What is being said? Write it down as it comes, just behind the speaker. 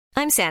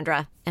I'm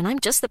Sandra, and I'm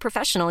just the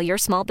professional your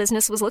small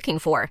business was looking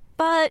for.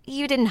 But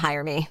you didn't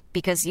hire me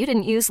because you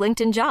didn't use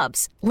LinkedIn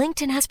Jobs.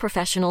 LinkedIn has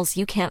professionals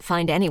you can't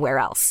find anywhere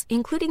else,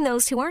 including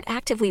those who aren't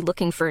actively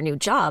looking for a new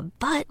job,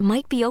 but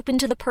might be open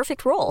to the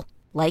perfect role,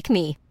 like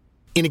me.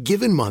 In a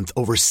given month,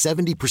 over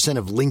 70%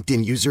 of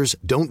LinkedIn users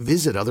don't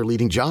visit other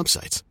leading job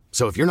sites.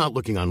 So if you're not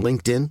looking on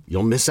LinkedIn,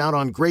 you'll miss out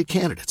on great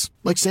candidates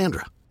like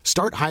Sandra.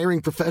 Start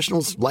hiring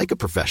professionals like a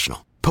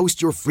professional.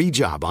 Post your free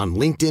job on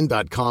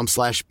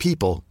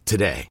linkedin.com/people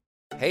today.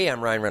 Hey,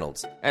 I'm Ryan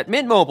Reynolds. At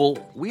Mint Mobile,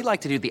 we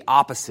like to do the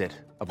opposite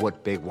of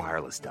what Big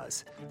Wireless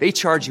does. They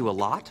charge you a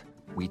lot,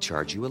 we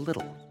charge you a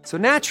little. So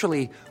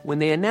naturally, when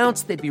they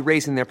announced they'd be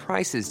raising their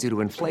prices due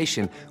to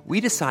inflation, we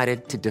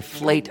decided to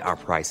deflate our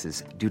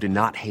prices due to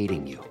not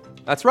hating you.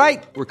 That's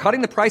right. We're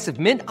cutting the price of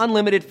Mint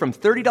Unlimited from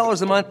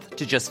 $30 a month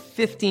to just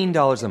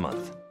 $15 a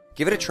month.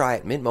 Give it a try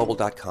at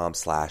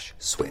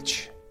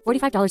mintmobile.com/switch.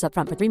 $45 up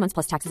front for 3 months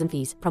plus taxes and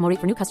fees. Promo rate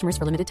for new customers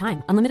for limited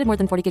time. Unlimited more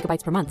than 40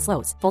 gigabytes per month.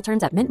 Slows full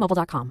terms at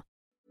mintmobile.com.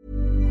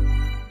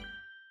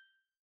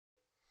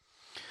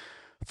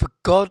 For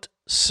God's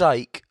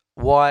sake,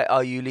 why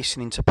are you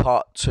listening to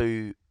part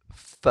 2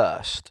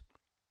 first?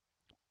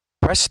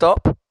 Press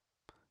stop,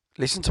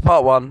 listen to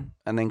part 1,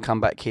 and then come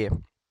back here.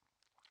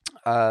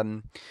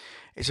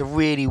 It's a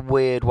really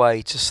weird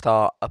way to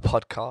start a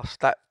podcast.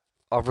 That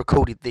I've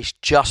recorded this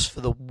just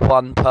for the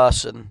one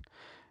person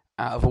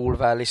out of all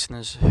of our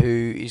listeners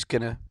who is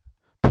going to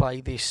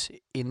play this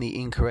in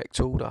the incorrect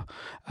order.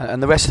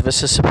 And the rest of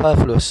us are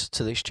superfluous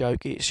to this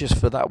joke. It's just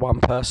for that one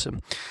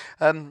person.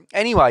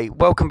 Anyway,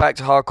 welcome back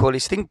to Hardcore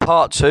Listening,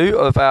 part 2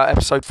 of our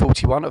episode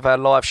 41 of our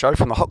live show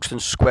from the Hoxton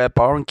Square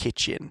Bar and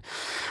Kitchen.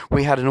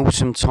 We had an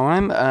awesome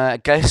time.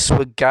 Guests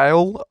were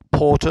Gail,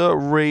 Porter,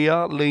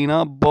 Ria,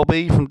 Lena,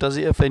 Bobby from Does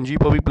It Offend You,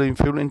 Bobby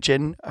Bloomfield, and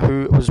Jen,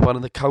 who was one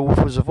of the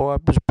co-authors of I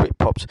Was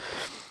Britpops.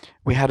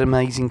 We had an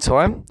amazing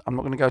time. I'm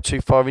not going to go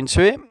too far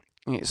into it.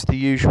 It's the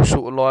usual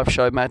sort of live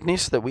show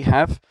madness that we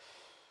have.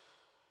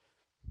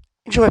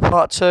 Enjoy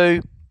part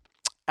 2.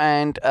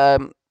 And,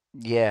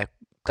 yeah,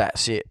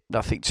 that's it.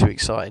 Nothing too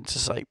exciting to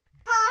say.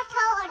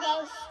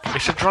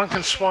 It's a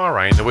drunken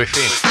soiree in the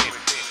within.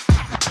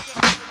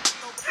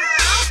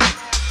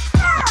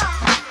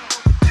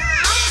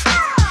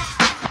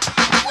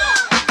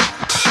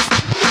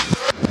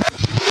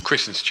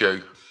 Chris and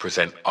Stu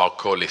present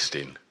Hardcore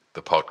Listening,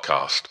 the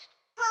podcast.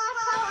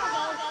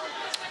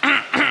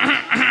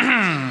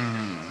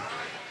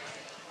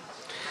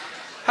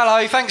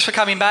 Hello, thanks for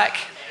coming back.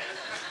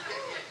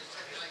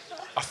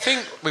 I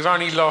think we've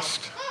only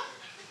lost...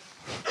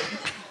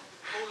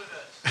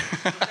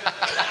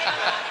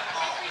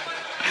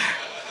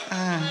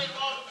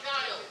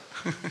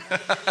 I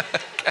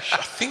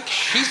think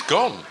she's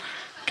gone.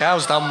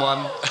 Gal's done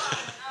one.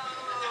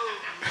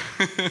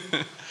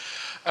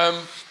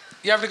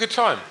 You having a good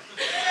time?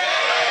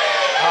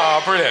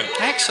 Oh, brilliant.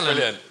 Excellent.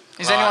 Brilliant.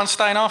 Is anyone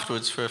staying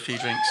afterwards for a few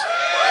drinks?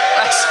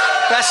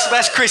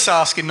 That's Chris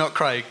asking, not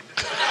Craig.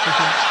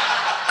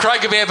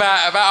 Craig will be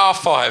about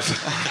 5:30.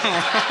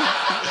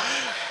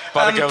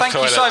 Thank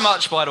you so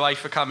much, by the way,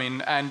 for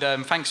coming, and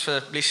thanks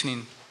for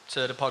listening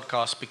to the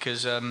podcast,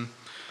 because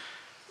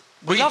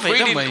we love it,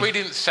 don't we? We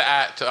didn't set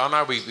out to... I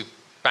know we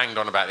banged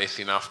on about this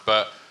enough,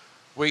 but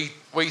we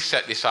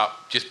set this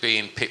up just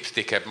being Pip's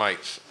dickhead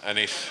mates, and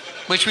it's...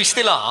 Which we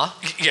still are.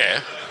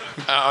 Yeah.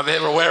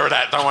 They're aware of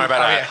that, don't worry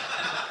about that.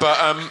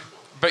 Yeah.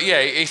 But yeah,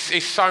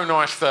 it's so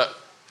nice that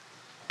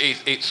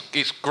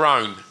it's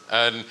grown,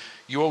 and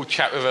you all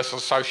chat with us on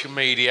social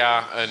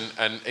media,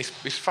 and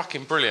it's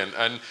fucking brilliant.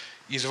 And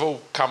you've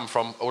all come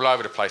from all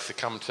over the place to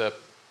come to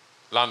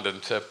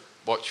London to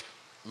watch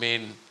me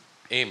and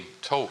him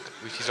talk,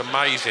 which is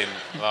amazing.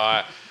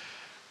 Like,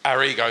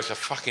 our egos are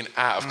fucking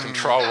out of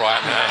control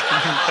right now.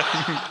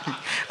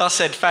 I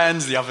said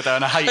fans the other day,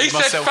 and I hated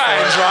myself. He said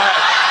fans, right?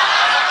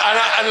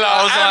 And like,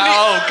 I was like,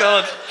 oh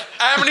God.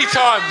 How many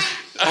times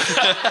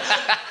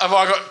have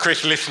I got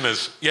Chris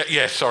listeners?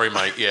 Yeah, sorry,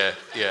 mate. Yeah.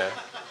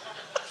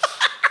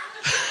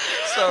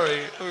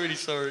 Sorry, I'm really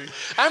sorry.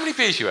 How many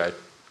beers you had?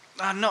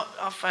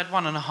 I've had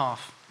 1.5.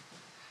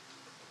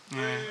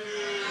 Yeah.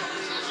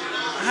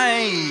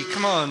 Hey,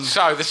 come on.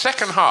 So the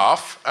second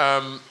half,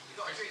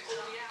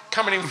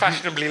 coming in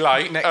fashionably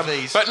late,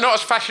 but not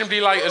as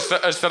fashionably late as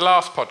the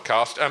last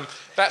podcast.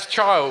 That's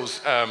Charles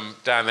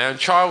down there, and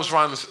Charles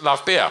runs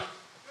Love Beer.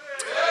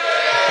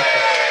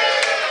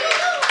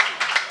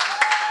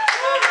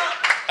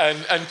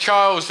 And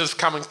Charles has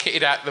come and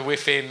kitted out the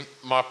within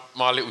my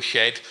little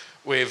shed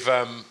with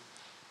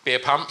beer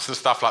pumps and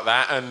stuff like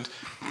that, and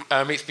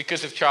it's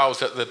because of Charles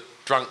that the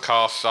drunk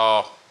casts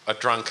are a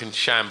drunken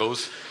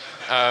shambles.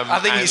 I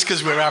think it's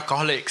because we're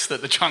alcoholics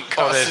that the drunk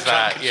casts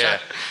are drunken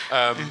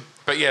shambles.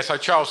 But yeah, so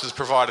Charles has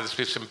provided us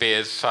with some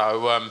beers,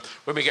 so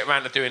when we get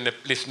round to doing the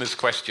listeners'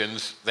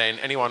 questions, then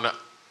anyone that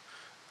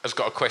has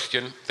got a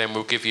question, then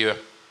we'll give you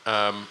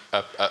a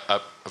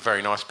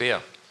very nice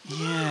beer.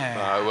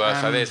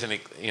 Yeah. So there's a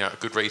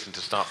good reason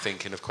to start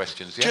thinking of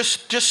questions. Yeah?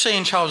 Just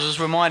seeing Charles has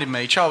reminded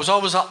me. Charles, I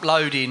was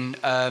uploading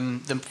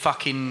the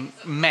fucking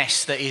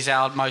mess that is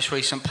our most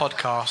recent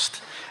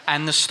podcast,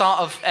 And the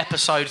start of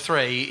episode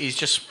 3 is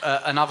just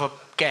another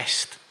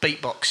guest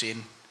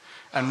beatboxing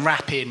and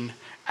rapping,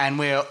 and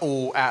we're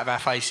all out of our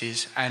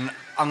faces. And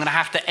I'm going to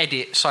have to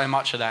edit so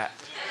much of that.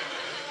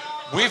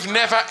 We've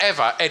never,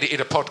 ever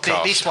edited a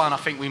podcast. This one, I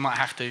think we might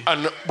have to.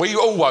 And we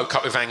all woke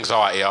up with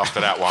anxiety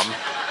after that one.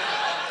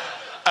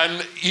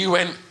 And you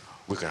went,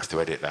 we're going to have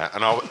to edit that.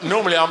 And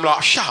normally I'm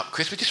like, shut up,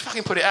 Chris, we just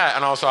fucking put it out.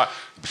 And I was like,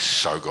 we've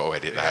so got to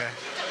edit that.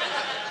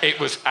 Yeah. It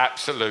was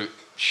absolute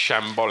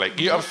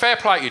shambolic. Fair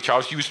play to you,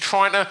 Charles. You was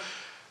trying to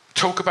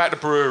talk about the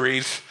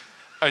breweries,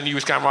 and you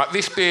was going, right,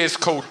 this beer's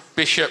called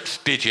Bishop's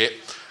Digit.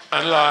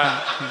 And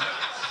like...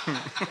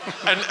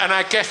 and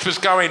our guest was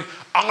going,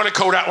 I'm going to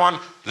call that one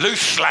Loose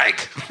Slag.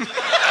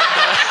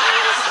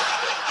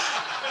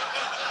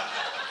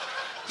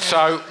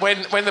 So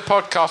when the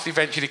podcast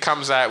eventually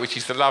comes out, which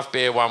is the Love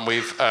Beer one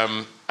with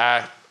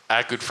our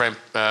good friend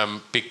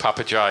Big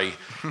Papa J,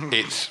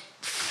 it's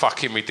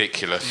fucking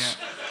ridiculous.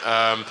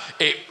 Yeah.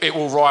 It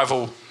will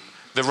rival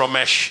the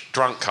Ramesh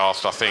Drunk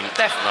Cast, I think.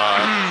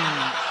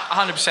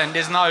 Definitely. 100%.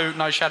 There's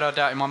no shadow of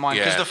doubt in my mind.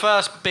 Because the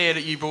first beer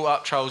that you brought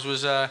up, Charles,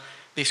 was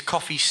this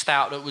coffee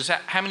stout. That was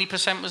that. How many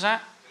percent was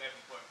that?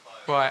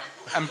 11.5. Right.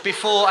 And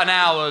before an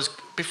hour's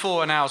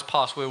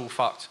passed, we're all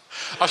fucked.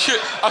 I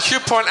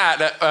should point out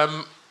that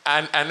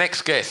our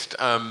next guest,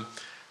 I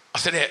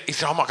said, he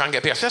said, I might go and get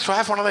a beer. I said, that's right,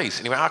 have one of these.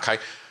 And he went, okay.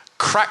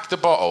 Cracked the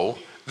bottle,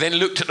 then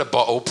looked at the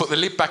bottle, put the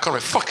lid back on, and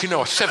went, fucking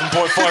hell,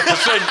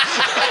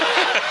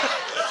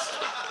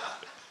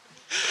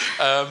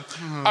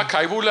 7.5%.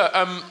 Okay, well, look,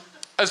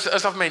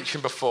 as I've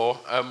mentioned before,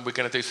 we're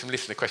going to do some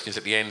listener questions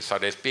at the end, so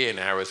there's beer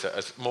now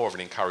as more of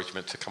an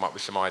encouragement to come up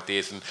with some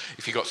ideas. And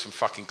if you've got some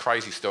fucking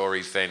crazy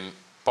stories, then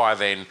by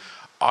then,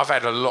 I've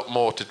had a lot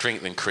more to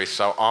drink than Chris,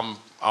 so I'm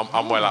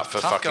well up for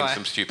fucking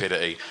some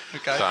stupidity.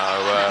 Okay.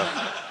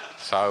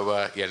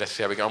 So yeah, let's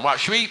see how we go on. Right,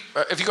 should we?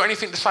 Have you got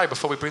anything to say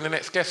before we bring the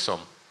next guest on?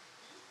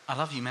 I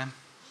love you, man.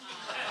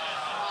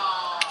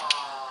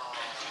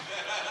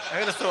 I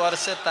would have thought I'd have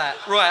said that.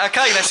 Right,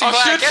 okay, let's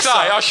invite our guest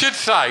on. I should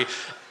say,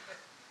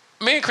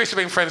 me and Chris have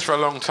been friends for a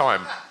long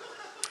time,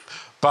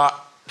 but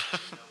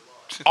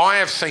I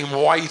have seen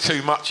way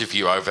too much of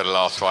you over the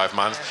last 5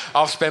 months.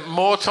 I've spent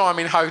more time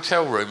in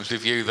hotel rooms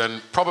with you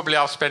than probably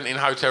I've spent in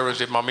hotel rooms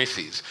with my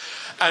missus.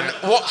 And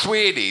what's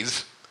weird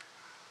is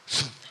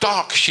some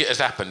dark shit has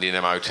happened in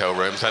them hotel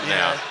rooms, hasn't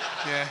there?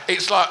 Yeah.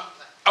 It's like,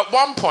 at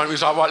one point, we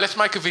was like, right, let's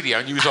make a video.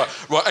 And you was like,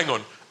 right, hang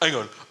on.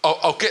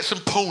 I'll get some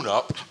porn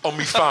up on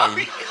my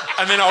phone,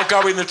 and then I'll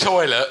go in the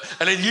toilet,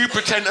 and then you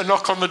pretend to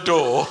knock on the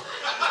door,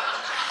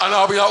 and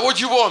I'll be like, what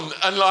do you want?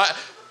 And I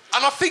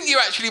think you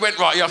actually went,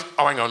 right, oh,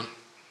 hang on.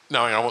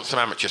 No, I want some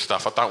amateur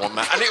stuff. I don't want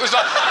that. And it was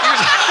like...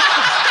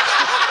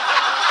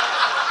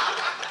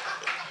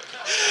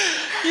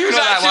 You was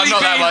actually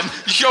being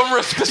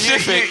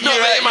genre-specific. Not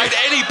that it made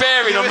any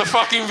bearing on the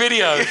fucking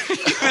video.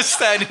 You were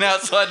standing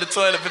outside the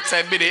toilet for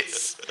 10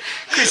 minutes.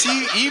 Chris,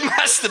 you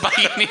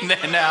masturbating in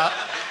there now.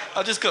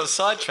 I just got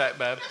sidetracked,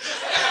 man.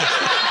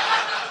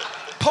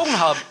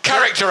 Pornhub.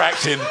 Character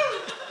acting.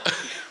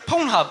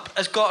 Pornhub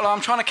has got...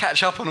 I'm trying to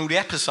catch up on all the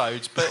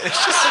episodes, but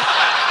it's just...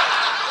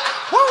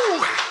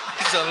 Woo!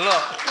 There's a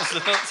lot to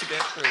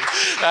get through.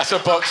 That's a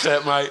box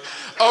set, mate.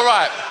 All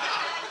right.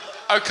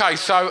 Okay,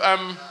 so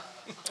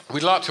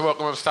we'd like to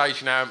welcome on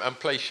stage now, and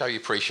please show your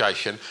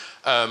appreciation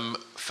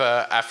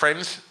for our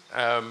friends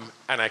and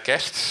our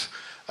guests,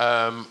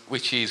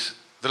 which is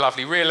the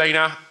lovely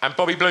Rialina and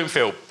Bobby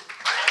Bloomfield.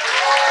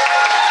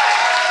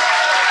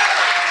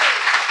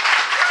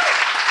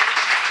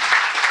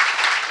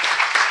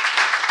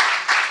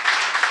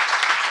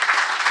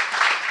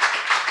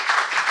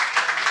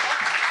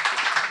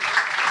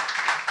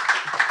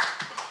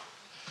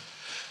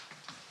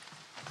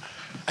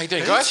 How you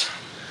doing, guys?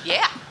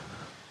 Yeah.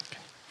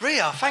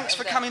 Ria, thanks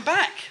for coming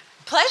back.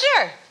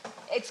 Pleasure.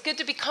 It's good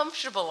to be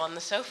comfortable on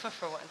the sofa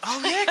for once. Oh,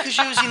 yeah, because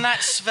you was in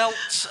that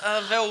svelte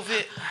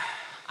velvet...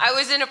 I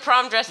was in a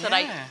prom dress that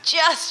I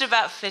just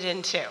about fit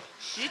into.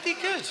 You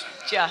did good.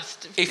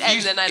 Just. If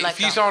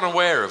you aren't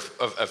aware of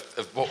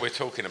what we're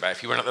talking about,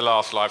 if you weren't at the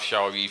last live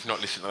show or you've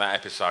not listened to that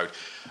episode,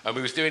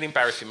 we was doing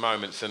embarrassing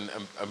moments, and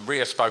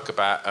Ria spoke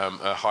about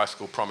a high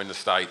school prom in the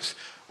States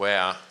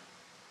where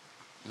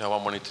no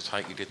one wanted to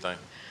take you, did they?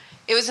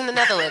 It was in the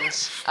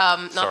Netherlands.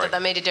 Not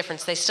that made a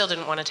difference. They still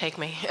didn't want to take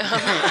me.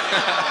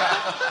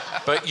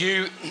 But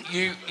you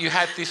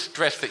had this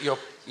dress that your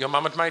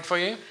mum had made for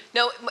you?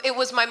 No, it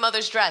was my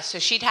mother's dress. So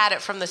she'd had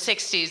it from the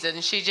 60s,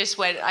 and she just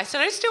went, I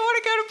said, I still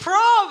want to go to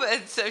prom.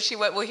 And so she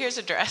went, well, here's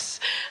a dress.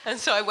 And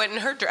so I went in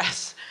her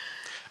dress.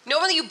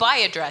 Normally you buy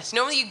a dress.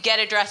 Normally you get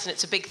a dress and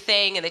it's a big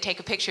thing and they take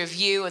a picture of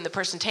you and the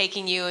person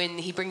taking you and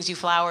he brings you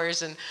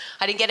flowers, and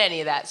I didn't get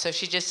any of that. So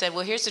she just said,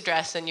 well, here's the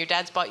dress and your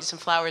dad's bought you some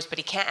flowers, but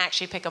he can't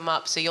actually pick them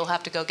up, so you'll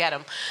have to go get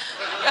them.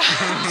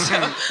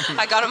 So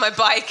I got on my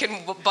bike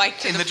and biked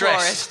to the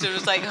florist. It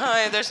was like,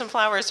 hi, there's some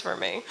flowers for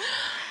me.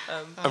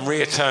 And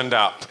Ria turned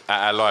up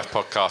at our live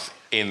podcast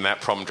in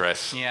that prom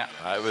dress. Yeah.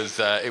 It was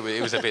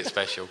a bit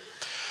special.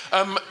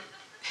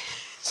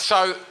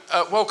 So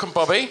welcome,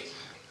 Bobby.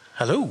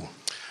 Hello.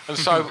 And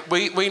so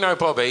we know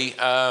Bobby.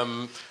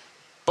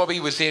 Bobby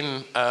was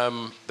in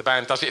the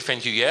band Does It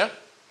Offend You, Yeah?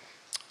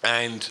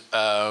 And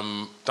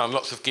done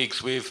lots of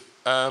gigs with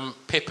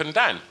Pip and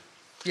Dan.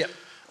 Yep.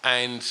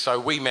 And so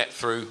we met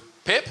through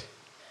Pip,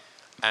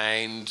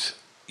 and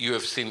you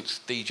have since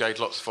DJ'd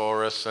lots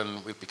for us,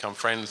 and we've become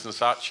friends and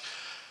such.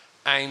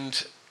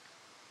 And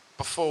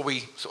before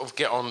we sort of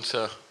get on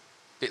to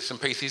bits and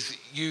pieces,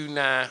 you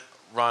now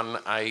run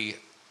a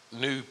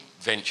new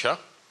venture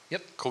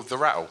called The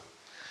Rattle.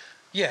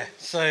 Yeah,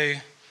 so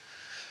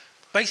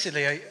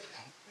basically,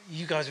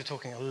 you guys were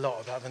talking a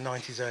lot about the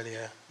 90s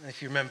earlier. And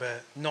if you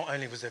remember, not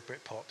only was there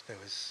Britpop, there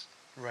was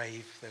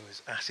rave, there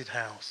was acid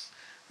house,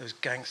 there was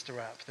gangster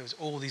rap, there was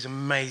all these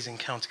amazing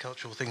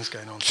countercultural things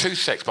going on. 2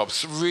 secs, Bob.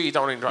 Really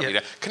don't want to interrupt you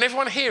there. Can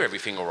everyone hear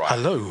everything all right?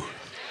 Hello.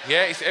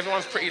 Yeah,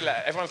 everyone's pretty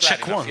loud. Everyone's loud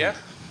Check enough, one. yeah?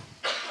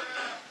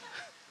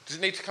 Does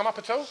it need to come up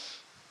at all?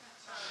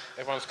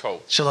 Everyone's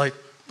cool. Shall I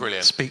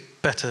Brilliant.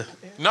 speak better?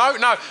 No.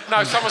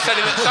 Someone said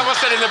in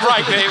the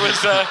break that it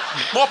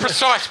was more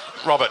precise.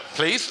 Robert,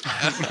 please.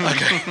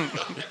 Okay.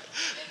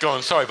 Go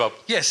on. Sorry, Bob.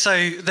 Yeah,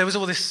 so there was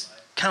all this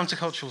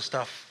countercultural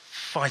stuff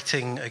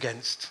fighting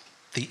against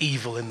the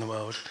evil in the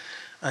world.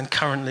 And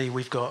currently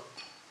we've got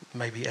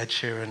maybe Ed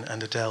Sheeran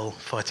and Adele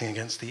fighting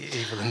against the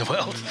evil in the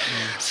world.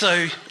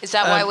 So is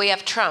that why we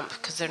have Trump?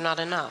 Because they're not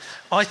enough.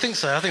 I think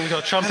so. I think we've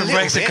got Trump and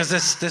Brexit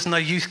because there's no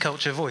youth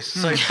culture voice.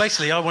 So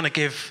basically, I want to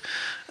give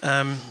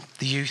the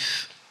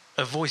youth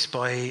a voice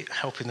by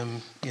helping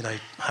them,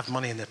 have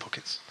money in their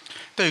pockets.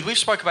 Dude, we've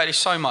spoke about this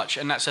so much,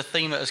 and that's a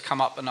theme that has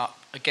come up and up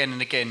again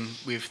and again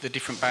with the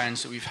different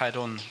bands that we've had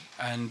on,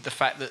 and the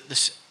fact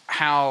that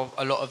how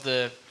a lot of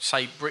the,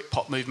 say,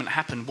 Britpop movement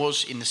happened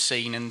was in the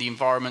scene and the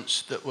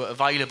environments that were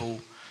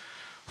available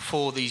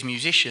for these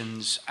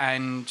musicians.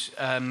 And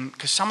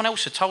because someone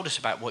else had told us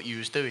about what you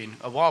was doing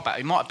a while back.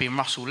 It might have been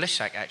Russell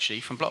Lissack,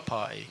 actually, from Block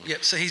Party.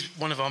 Yep, so he's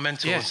one of our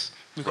mentors.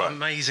 Yeah. We've got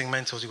amazing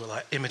mentors. We've got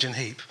like Imogen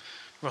Heap,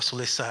 Russell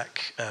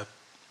Lissack,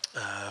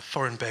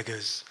 Foreign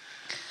Beggars.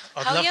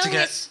 How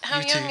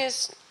young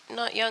is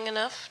not young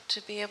enough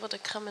to be able to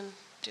come and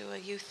do a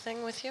youth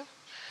thing with you?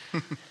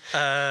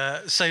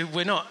 So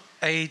we're not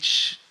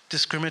age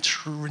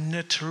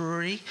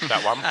discriminatory.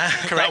 That one.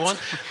 Correct. That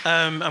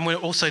one. And we're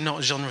also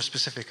not genre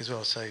specific as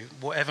well. So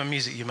whatever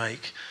music you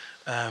make,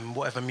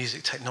 whatever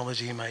music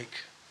technology you make,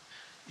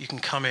 you can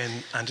come in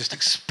and just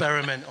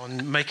experiment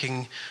on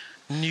making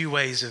new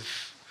ways of...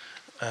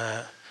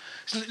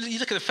 you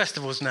look at the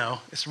festivals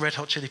now, it's Red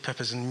Hot Chili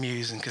Peppers and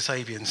Muse and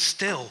Kasabian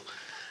still.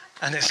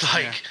 And it's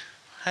like... Yeah.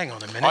 Hang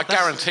on a minute. I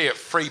guarantee at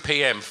 3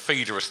 p.m,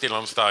 Feeder are still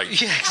on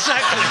stage. Yeah,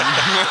 exactly.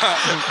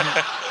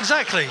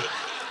 Exactly.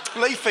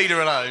 Leave Feeder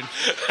alone.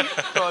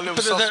 But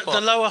the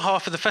lower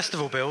half of the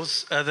festival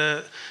bills are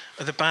the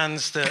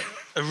bands that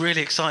are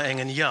really exciting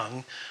and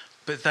young,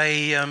 but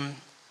they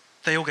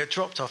all get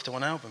dropped after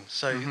one album.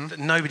 So that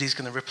nobody's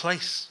going to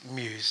replace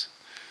Muse.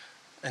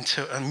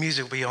 And Muse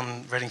will be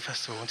on Reading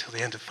Festival until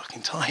the end of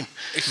fucking time.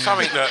 It's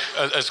something that,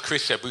 as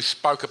Chris said, we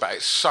spoke about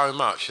it so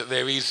much that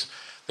there is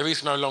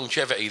no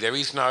longevity, there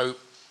is no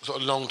sort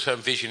of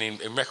long-term vision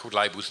in record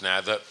labels now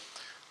that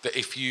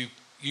if you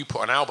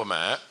put an album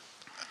out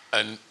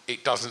and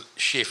it doesn't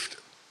shift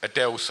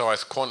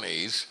Adele-sized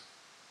quantities,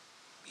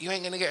 you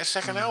ain't going to get a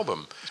second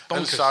album.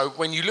 And so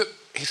when you look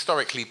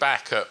historically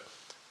back at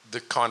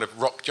the kind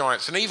of rock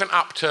giants, and even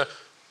up to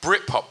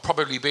Britpop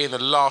probably being the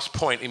last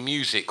point in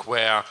music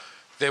where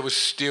there was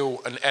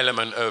still an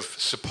element of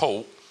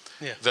support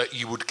that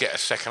you would get a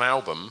second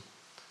album,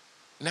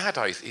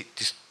 nowadays, it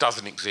just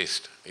doesn't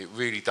exist. It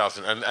really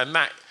doesn't. And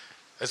that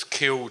has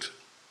killed,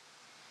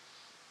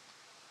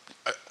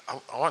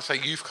 I won't say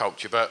youth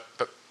culture, but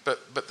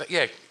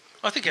yeah.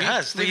 I think it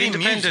has. The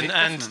Independent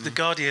and The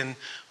Guardian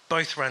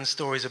both ran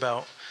stories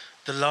about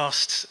the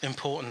last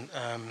important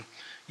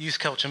youth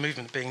culture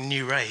movement being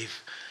New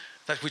Rave,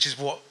 which is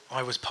what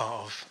I was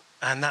part of.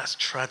 And that's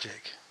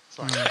tragic. It's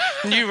like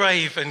New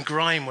Rave and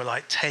grime were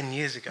like 10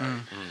 years ago.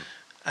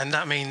 And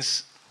that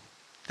means...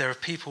 there are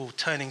people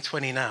turning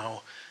 20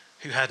 now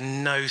who had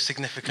no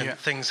significant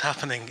things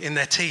happening in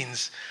their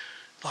teens.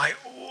 Like,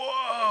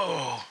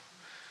 whoa,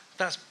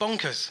 that's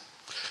bonkers.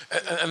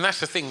 And that's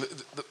the thing,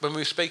 that when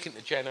we were speaking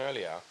to Jen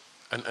earlier,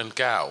 and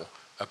Gal,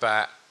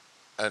 about,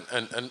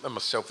 and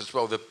myself as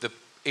well, the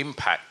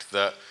impact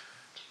that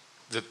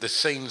the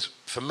scenes,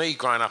 for me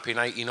growing up in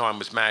 89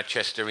 was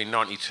Manchester, in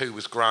 92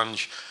 was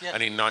grunge,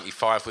 and in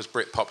 95 was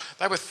Britpop.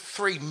 They were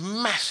 3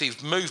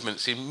 massive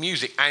movements in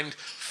music and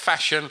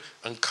fashion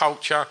and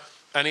culture,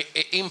 and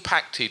it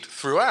impacted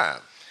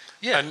throughout.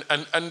 Yeah.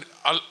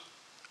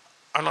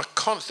 And I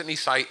constantly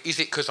say, is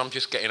it because I'm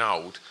just getting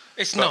old?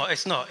 It's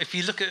not. If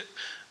you look at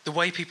the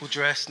way people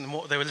dressed and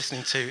what they were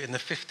listening to in the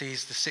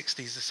 50s, the 60s,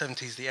 the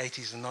 70s, the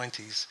 80s and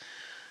 90s,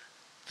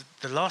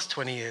 the last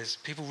 20 years,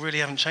 people really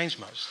haven't changed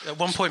much. At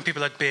one point,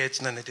 people had beards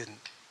and then they didn't.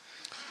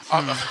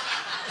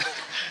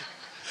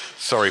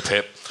 Sorry,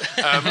 Pip.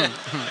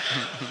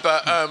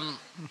 But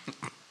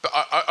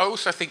I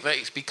also think that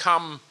it's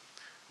become,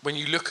 when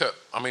you look at,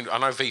 I mean, I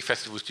know V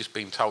Festival's just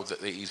been told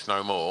that it is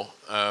no more,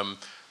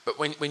 But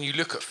when you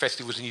look at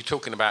festivals and you're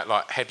talking about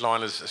like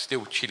headliners are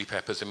still Chili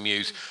Peppers and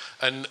Muse,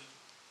 and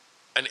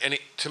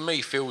it to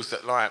me feels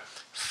that like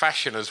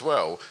fashion as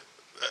well.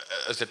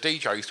 As a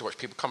DJ, I used to watch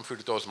people come through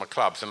the doors of my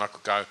clubs, and I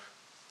could go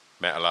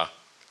metaler.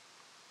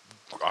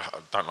 I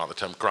don't like the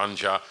term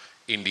grunger,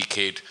 indie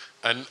kid,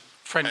 and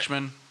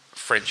Frenchman.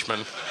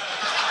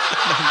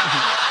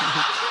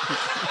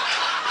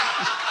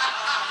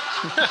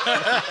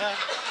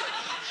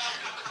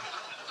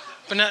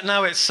 But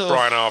now it's sort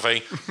Brian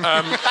Harvey.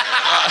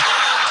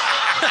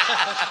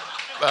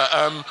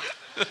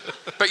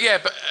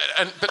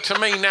 But to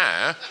me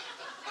now,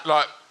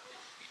 like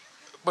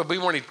when we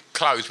wanted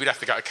clothes, we'd have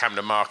to go to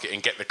Camden Market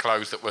and get the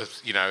clothes that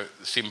was,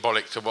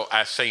 symbolic to what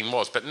our scene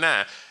was. But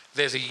now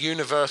there's a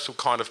universal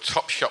kind of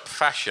top shop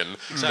fashion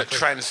that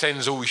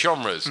transcends all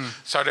genres.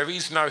 So there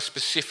is no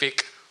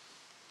specific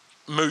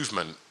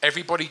movement.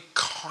 Everybody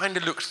kind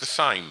of looks the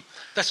same.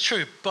 That's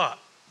true, but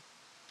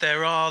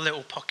there are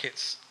little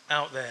pockets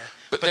out there.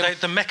 But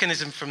the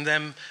mechanism from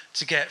them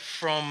to get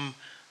from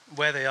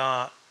where they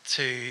are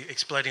to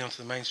exploding onto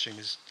the mainstream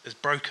is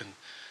broken.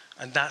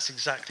 And that's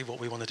exactly what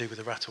we want to do with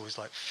the Rattle, is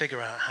like figure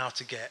out how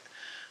to get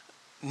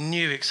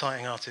new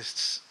exciting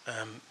artists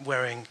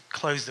wearing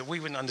clothes that we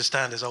wouldn't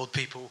understand as old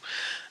people,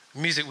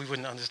 music we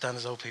wouldn't understand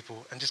as old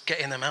people, and just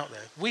getting them out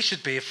there. We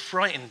should be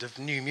frightened of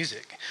new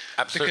music.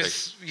 Absolutely.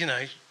 Because,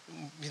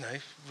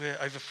 we're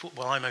over,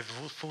 I'm over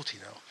 40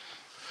 now.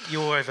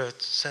 You're over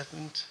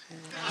 70?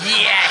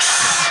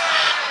 Yes!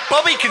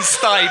 Bobby can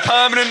stay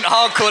permanent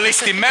hardcore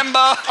listing member.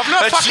 I've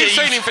not fucking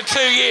seen him for 2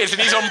 years and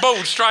he's on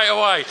board straight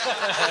away.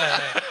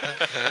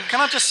 Can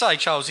I just say,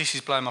 Charles, this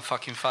is blowing my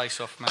fucking face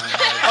off, man.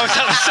 Oh, is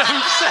that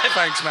 7%?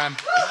 Thanks, man.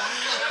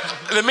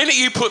 The minute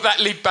you put that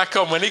lid back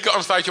on, when he got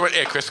on stage, you went,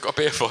 "Here, Chris, I've got a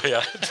beer for you."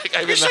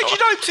 You said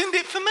you'd opened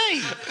it for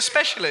me,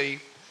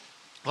 especially.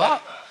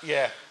 What?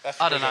 Yeah.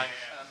 I don't know.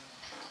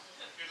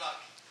 Good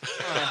luck.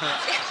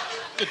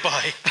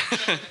 Goodbye.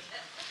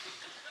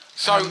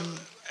 So...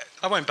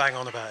 I won't bang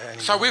on about it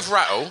anymore. So with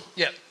Rattle...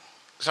 Yep.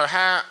 So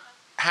how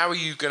are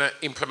you going to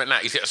implement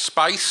that? Is it a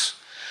space?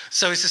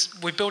 So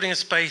we're building a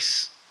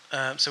space...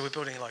 so we're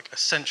building like a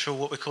central,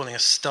 what we're calling a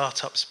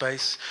startup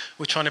space.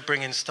 We're trying to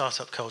bring in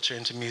startup culture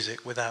into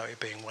music without it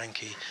being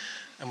wanky.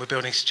 And we're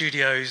building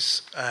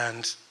studios,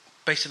 and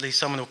basically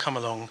someone will come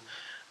along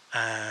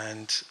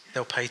and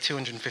they'll pay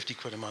 250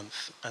 quid a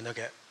month, and they'll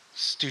get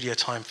studio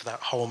time for that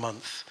whole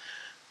month.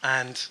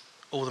 And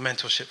all the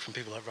mentorship from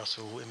people like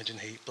Russell, Imogen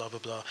Heap, blah, blah,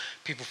 blah.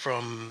 People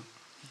from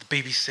the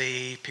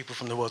BBC, people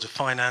from the world of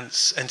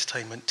finance,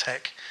 entertainment,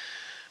 tech.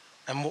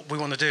 And what we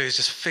want to do is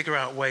just figure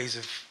out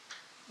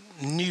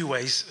new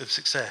ways of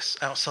success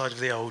outside of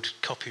the old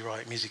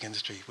copyright music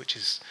industry, which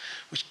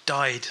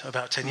died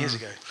about 10 years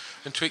ago.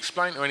 And to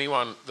explain to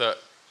anyone that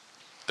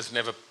has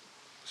never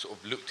sort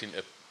of looked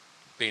into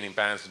being in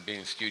bands and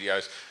being in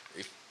studios,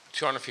 if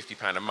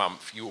 £250 a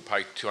month, you will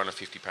pay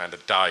 £250 a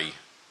day.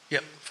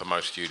 Yep. For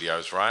most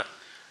studios, right?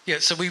 Yeah,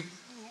 so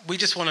we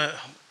just want to,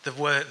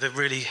 the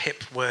really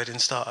hip word in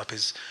startup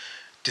is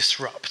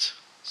disrupt.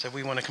 So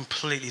we want to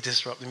completely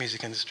disrupt the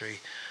music industry.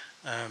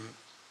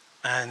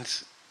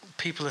 And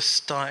people are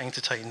starting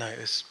to take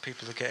notice.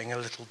 People are getting a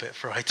little bit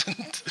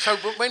frightened. So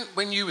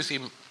when you was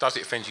in Does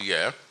It Offend You,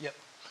 yeah? Yep.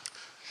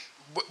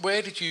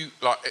 Where did you,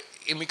 like,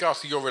 in regards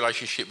to your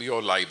relationship with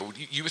your label,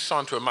 you were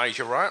signed to a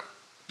major, right?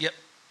 Yep.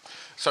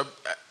 So...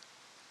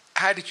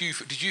 how did you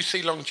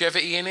see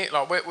longevity in it?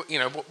 Like,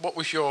 what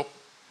was your...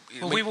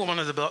 Well, we were one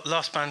of the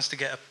last bands to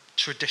get a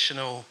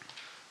traditional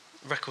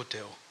record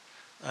deal.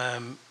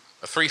 A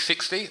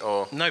 360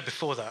 or...? No,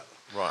 before that.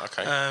 Right,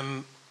 okay.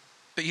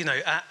 But,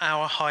 at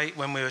our height,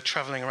 when we were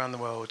travelling around the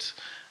world,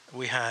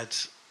 we had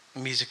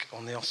music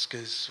on the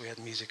Oscars, we had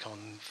music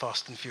on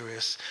Fast and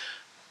Furious.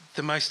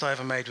 The most I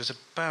ever made was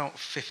about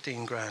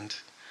 15 grand.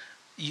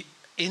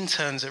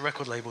 Interns at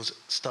record labels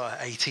start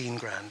at 18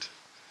 grand.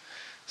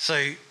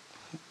 So...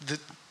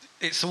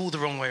 it's all the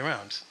wrong way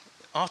around.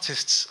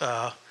 Artists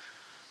are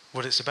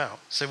what it's about.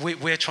 So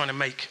we're trying to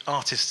make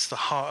artists the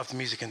heart of the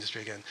music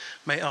industry again.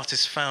 Make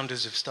artists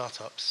founders of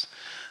startups.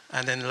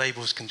 And then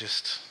labels can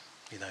just,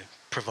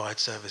 provide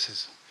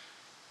services.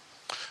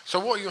 So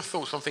what are your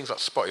thoughts on things like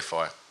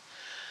Spotify?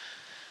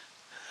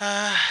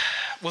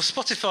 Well,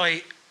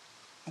 Spotify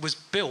was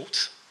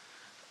built,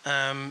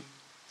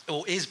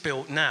 or is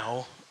built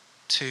now,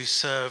 to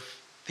serve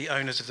the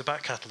owners of the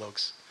back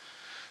catalogues.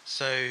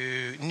 So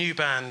new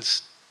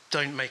bands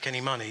don't make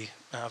any money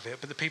out of it,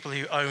 but the people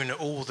who own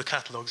all the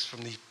catalogues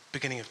from the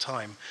beginning of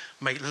time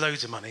make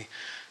loads of money.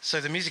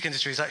 So the music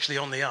industry is actually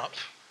on the up,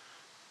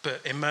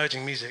 but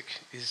emerging music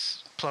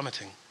is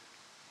plummeting.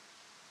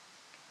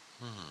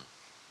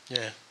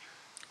 Yeah.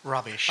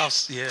 Rubbish.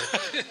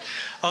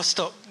 I'll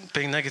stop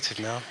being negative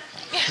now.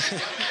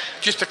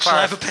 Just to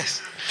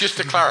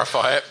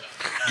clarify it,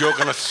 you're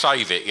going to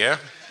save it, yeah?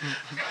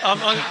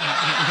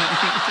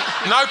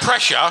 No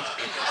pressure.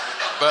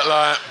 But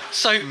like...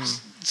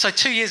 So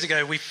 2 years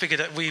ago, we figured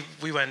that we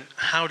went,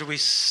 how do we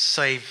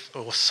save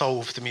or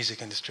solve the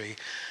music industry?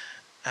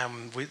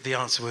 And the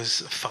answer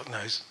was, fuck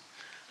knows.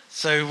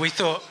 So we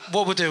thought,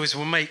 what we'll do is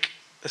we'll make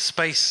a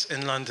space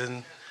in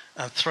London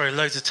and throw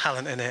loads of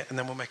talent in it, and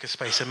then we'll make a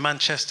space in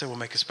Manchester, we'll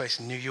make a space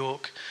in New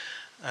York.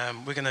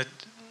 We're going to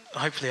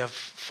hopefully have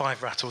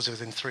 5 Rattles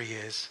within 3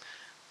 years,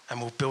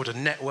 and we'll build a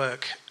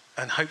network,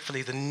 and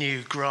hopefully the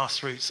new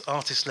grassroots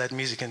artist-led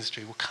music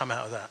industry will come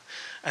out of that.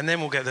 And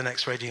then we'll get the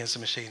next Rage Against the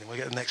Machine, and we'll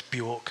get the next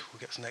Bjork, we'll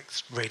get the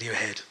next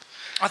Radiohead.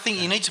 I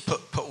think you need to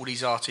put all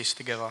these artists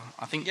together.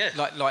 I think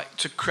like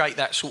to create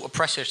that sort of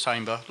pressure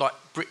chamber, like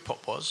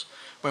Britpop was,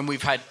 when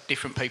we've had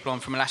different people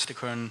on from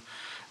Elastica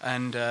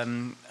and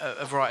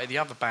a variety of the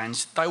other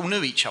bands. They all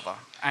knew each other,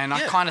 and I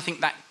kind of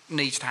think that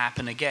needs to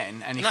happen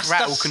again. And if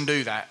Rattle can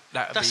do that,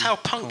 that's how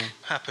punk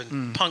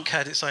happened. Punk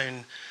had its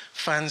own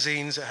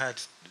fanzines. It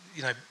had,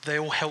 they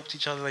all helped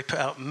each other. They put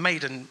out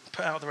Maiden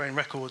put out their own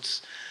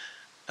records,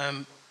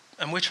 and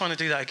we're trying to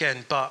do that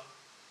again, but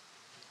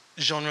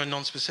genre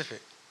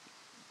non-specific.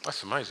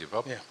 That's amazing,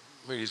 Bob. Yeah,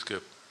 really is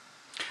good.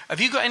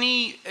 Have you got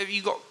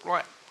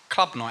like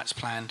club nights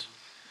planned?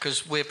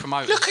 Because we're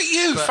promoting. Look at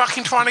you,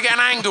 fucking trying to get an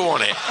angle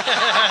on it.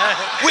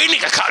 We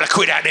nick a couple of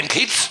quid out of them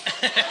kids.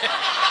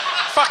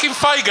 Fucking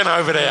Fagan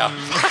over there.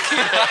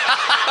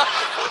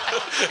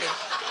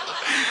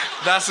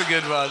 That's a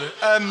good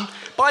one.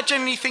 But I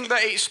genuinely think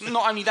that it's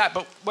not only that,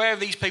 but where are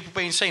these people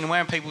being seen and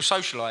where are people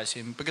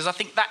socialising? Because I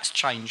think that's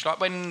changed. Like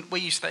when we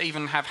used to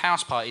even have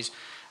house parties,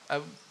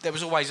 there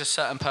was always a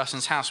certain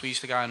person's house we used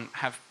to go and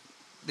have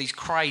these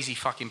crazy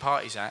fucking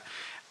parties at.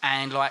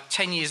 And like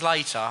 10 years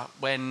later,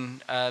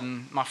 when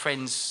my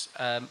friends'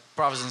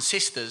 brothers and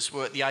sisters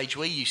were at the age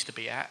we used to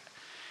be at,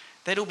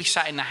 they'd all be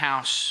sat in the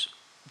house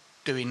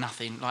doing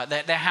nothing. Like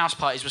their house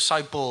parties were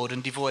so bored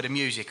and devoid of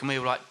music, and we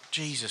were like,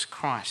 Jesus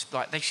Christ!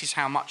 Like this is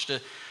how much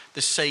the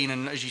scene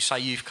and, as you say,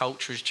 youth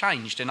culture has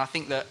changed. And I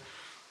think that,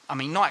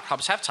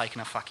 nightclubs have taken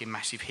a fucking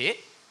massive hit.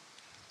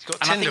 You've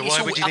got Tinder.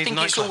 Why would you need a nightclub?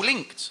 I think it's all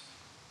linked.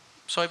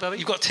 Sorry, Bobby?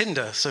 You've got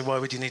Tinder, so why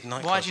would you need a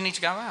nightclub? Why do you need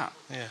to go out?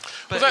 Yeah.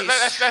 But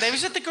there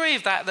is a degree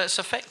of that that's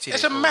affected.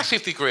 There's a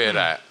massive degree of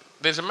that.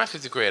 There's a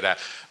massive degree of that.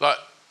 Like,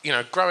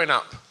 growing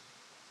up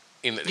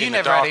in the dark ages... You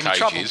never had any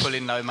trouble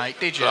pulling though, mate,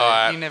 did you?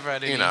 You never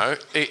had any...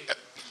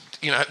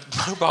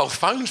 mobile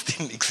phones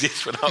didn't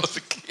exist when I was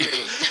a kid.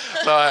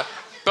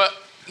 But,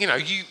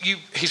 you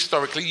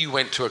historically, you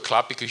went to a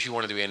club because you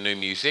wanted to hear new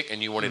music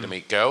and you wanted to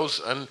meet girls,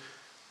 and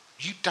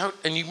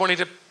you wanted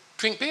to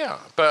drink beer.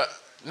 But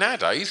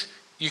nowadays...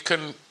 You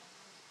can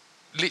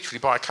literally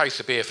buy a case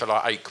of beer for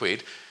like 8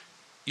 quid.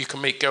 You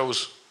can meet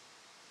girls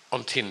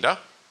on Tinder,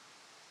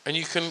 and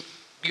you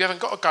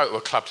haven't got to go to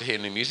a club to hear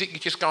new music. You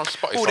just go on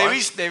Spotify. Well,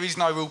 there is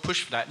no real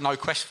push for that, no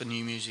quest for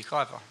new music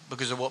either,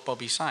 because of what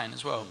Bobby's saying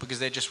as well. Because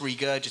they're just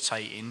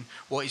regurgitating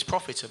what is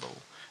profitable.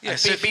 Yeah,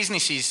 so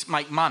businesses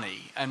make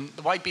money, and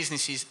the way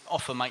businesses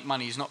often make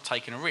money is not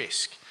taking a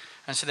risk.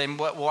 And so then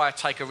why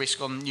take a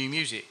risk on new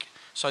music?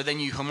 So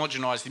then you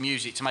homogenise the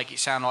music to make it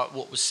sound like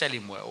what was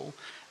selling well.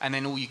 And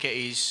then all you get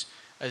is,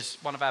 as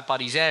one of our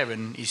buddies,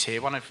 Aaron, is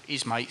here, one of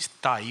his mates,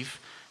 Dave,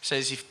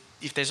 says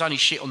if there's only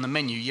shit on the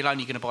menu, you're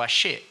only going to buy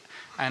shit.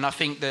 And I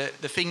think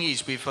that the thing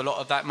is with a lot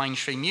of that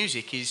mainstream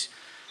music is,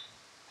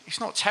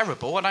 it's not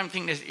terrible. I don't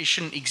think it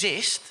shouldn't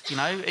exist,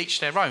 each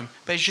their own.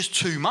 But there's just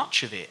too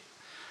much of it.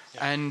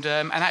 Yeah. And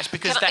that's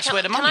because that's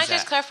where the money's at. Can I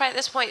just clarify at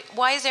this point,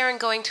 why is Aaron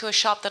going to a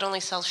shop that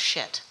only sells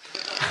shit?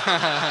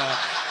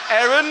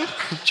 Aaron,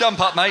 jump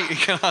up, mate. You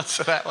can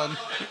answer that one.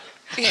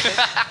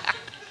 Yeah.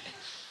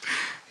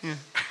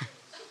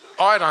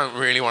 I don't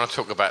really want to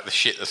talk about the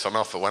shit that's on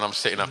offer when I'm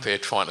sitting up here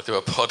trying to do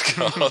a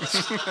podcast.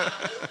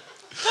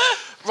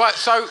 Right,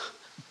 so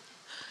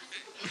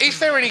is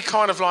there any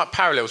kind of like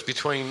parallels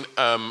between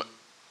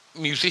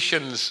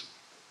musicians?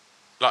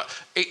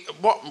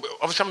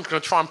 Obviously, I'm going to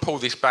try and pull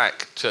this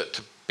back to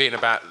being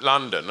about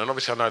London, and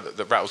obviously I know that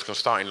the Rattle's going to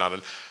start in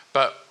London,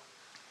 but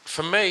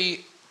for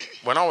me,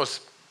 when I was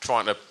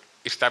trying to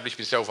establish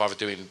myself either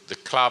doing the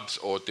clubs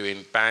or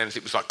doing bands,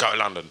 it was like, go to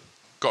London,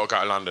 got to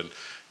go to London.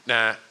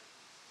 Now,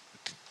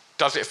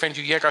 does it offend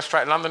you? Yeah, go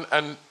straight to London.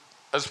 And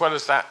as well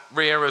as that,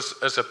 Ria, as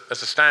a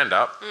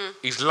stand-up,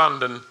 is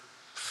London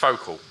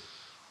focal?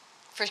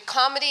 For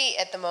comedy,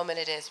 at the moment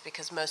it is,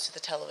 because most of the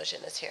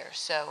television is here.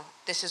 So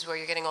this is where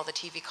you're getting all the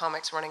TV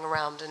comics running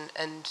around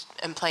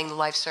and playing the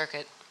live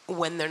circuit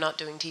when they're not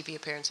doing TV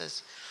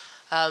appearances.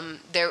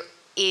 There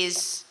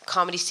is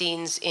comedy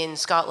scenes in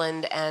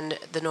Scotland and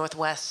the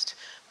Northwest,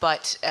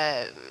 but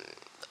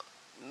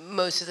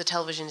most of the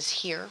television is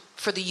here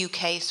for the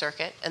UK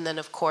circuit, and then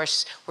of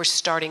course we're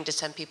starting to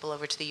send people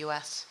over to the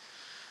US,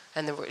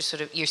 and then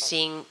you're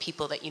seeing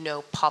people that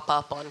pop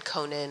up on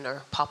Conan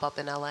or pop up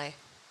in LA.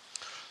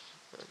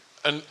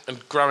 And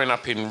growing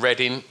up in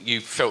Reading,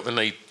 you felt the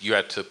need you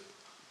had to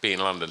be in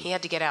London. He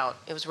had to get out.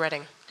 It was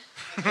Reading.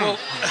 Well,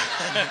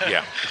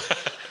 yeah,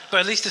 but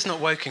at least it's not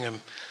Wokingham.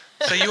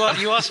 So you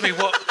asked me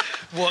what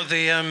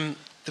the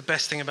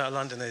best thing about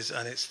London is,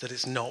 and it's that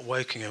it's not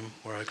Wokingham,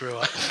 where I grew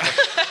up.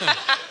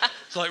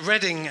 It's like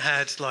Reading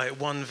had like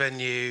one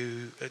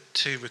venue,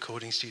 2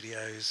 recording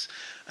studios,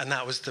 and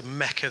that was the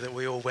mecca that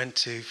we all went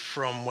to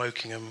from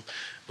Wokingham,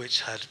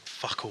 which had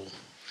fuck all.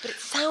 But it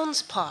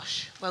sounds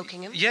posh,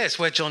 Wokingham. Yeah, it's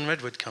where John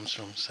Redwood comes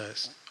from, so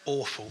it's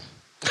awful.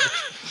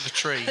 The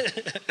tree.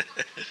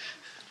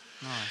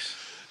 Nice.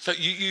 So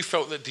you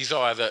felt the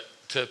desire that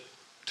to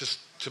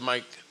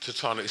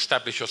try and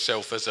establish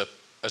yourself as a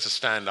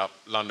stand-up,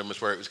 London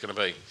was where it was going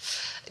to be?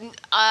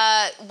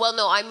 Well,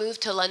 no, I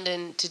moved to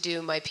London to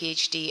do my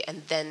PhD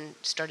and then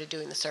started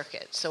doing the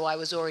circuit. So I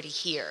was already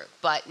here.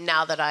 But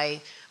now that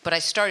I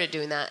started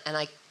doing that,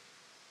 and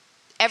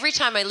every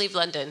time I leave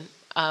London,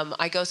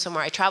 I go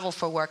somewhere, I travel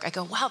for work, I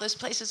go, wow, this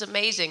place is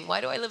amazing.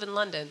 Why do I live in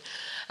London?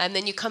 And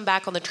then you come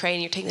back on the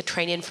train, you're taking the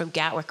train in from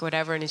Gatwick or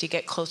whatever, and as you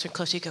get closer and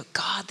closer, you go,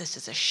 God, this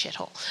is a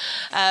shithole.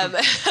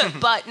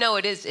 But no,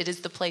 it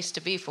is the place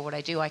to be for what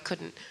I do. I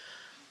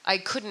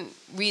couldn't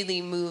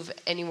really move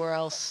anywhere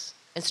else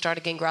and start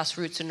again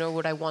grassroots, and nor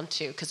would I want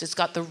to, because it's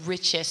got the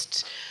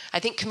richest.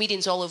 I think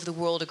comedians all over the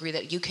world agree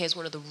that UK is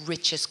one of the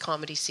richest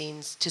comedy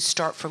scenes to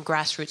start from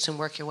grassroots and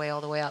work your way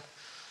all the way up.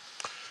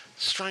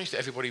 Strange that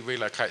everybody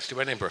relocates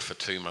to Edinburgh for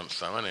 2 months,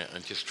 though, isn't it?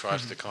 And just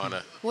tries to kind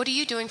of... What are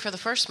you doing for the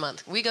first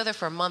month? We go there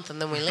for a month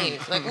and then we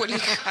leave. Like, what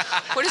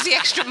is the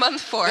extra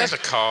month for? There's a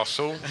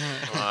castle.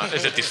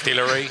 There's a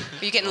distillery.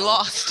 Are you getting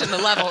lost in the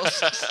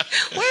levels?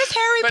 Where's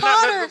Harry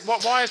Potter?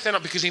 Why is there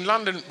not? Because in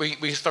London, we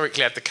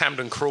historically had the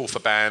Camden Crawl for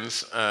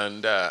bands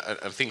and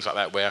things like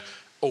that, where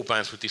all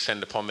bands would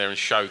descend upon there and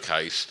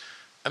showcase.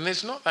 And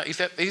there's not that.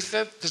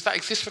 Does that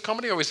exist for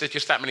comedy, or is there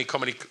just that many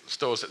comedy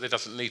stores that there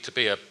doesn't need to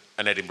be an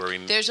Edinburgh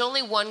in? There's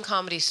only one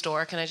comedy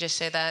store. Can I just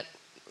say that,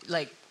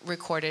 like,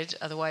 recorded?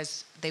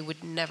 Otherwise, they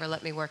would never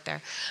let me work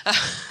there.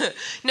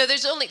 No,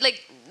 there's only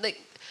like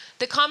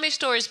the Comedy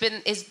Store is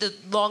the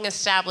long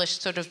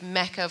established sort of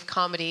mecca of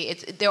comedy.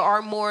 There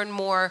are more and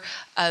more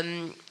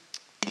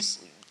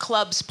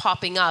clubs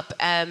popping up,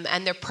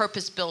 and they're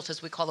purpose-built,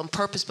 as we call them,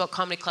 purpose-built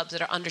comedy clubs that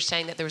are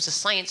understanding that there is a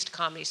science to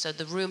comedy. So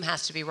the room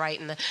has to be right,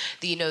 and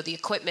the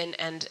equipment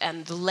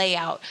and the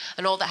layout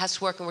and all that has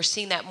to work. And we're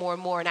seeing that more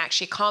and more. And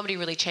actually, comedy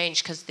really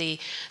changed because the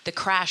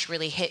crash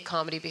really hit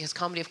comedy, because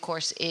comedy, of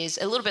course, is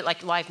a little bit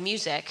like live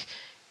music.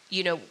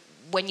 You know,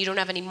 when you don't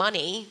have any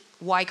money,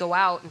 why go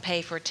out and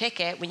pay for a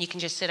ticket when you can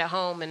just sit at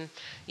home and,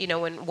 you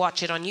know, and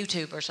watch it on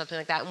YouTube or something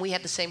like that? And we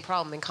had the same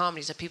problem in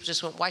comedies, that people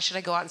just went, why should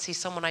I go out and see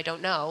someone I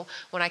don't know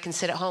when I can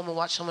sit at home and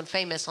watch someone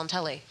famous on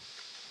telly?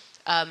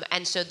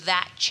 And so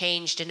that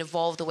changed and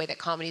evolved the way that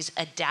comedy's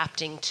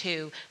adapting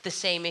to the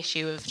same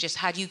issue of just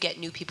how do you get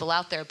new people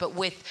out there. But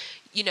with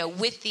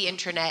the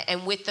internet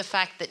and with the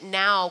fact that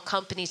now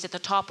companies at the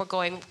top are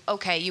going,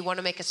 okay, you want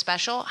to make a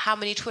special? How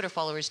many Twitter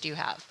followers do you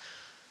have?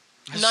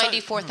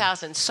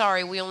 94,000.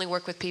 Sorry, we only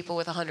work with people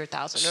with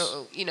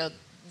 100,000. You know,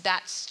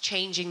 that's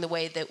changing the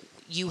way that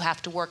you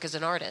have to work as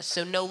an artist.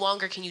 So no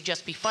longer can you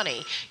just be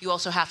funny. You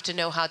also have to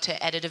know how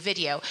to edit a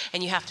video,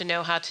 and you have to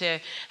know how to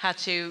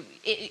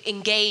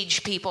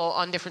engage people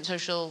on different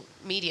social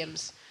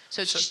mediums.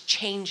 So it's just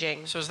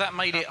changing. So has that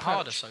made it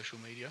harder, social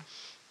media?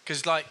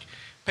 Because like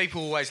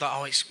people always like,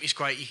 oh, it's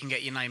great you can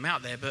get your name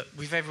out there, but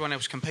with everyone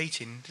else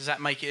competing, does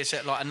that make it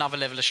like another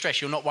level of stress?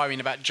 You're not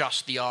worrying about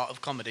just the art of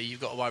comedy. You've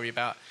got to worry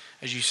about,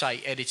 as you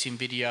say, editing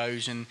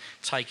videos and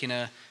taking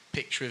a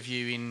picture of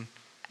you in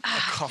a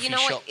coffee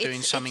shop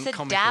doing something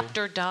comical. It's adapt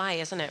or die,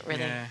 isn't it,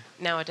 really,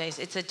 nowadays?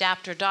 It's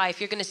adapt or die.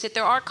 If you're going to sit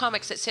there, are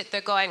comics that sit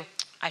there going,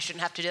 I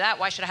shouldn't have to do that.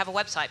 Why should I have a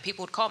website?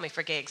 People would call me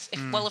for gigs.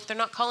 If they're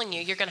not calling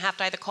you, you're going to have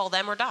to either call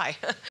them or die.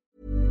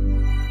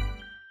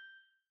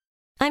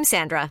 I'm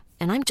Sandra,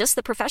 and I'm just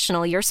the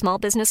professional your small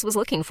business was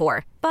looking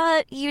for.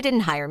 But you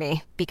didn't hire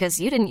me because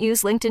you didn't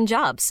use LinkedIn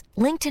Jobs.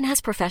 LinkedIn has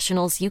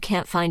professionals you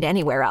can't find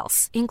anywhere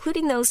else,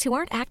 including those who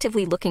aren't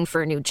actively looking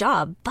for a new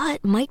job,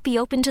 but might be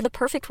open to the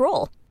perfect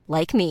role,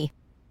 like me.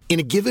 In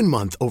a given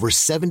month, over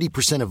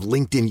 70% of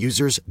LinkedIn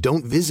users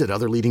don't visit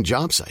other leading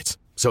job sites.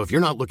 So if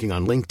you're not looking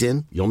on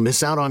LinkedIn, you'll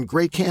miss out on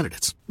great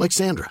candidates like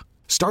Sandra.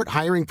 Start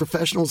hiring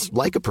professionals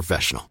like a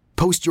professional.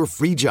 Post your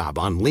free job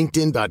on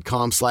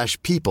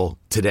linkedin.com/people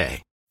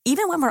today.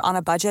 Even when we're on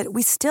a budget,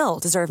 we still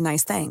deserve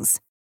nice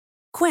things.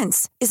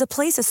 Quince is a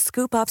place to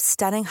scoop up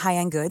stunning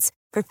high-end goods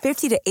for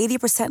 50 to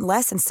 80%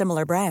 less than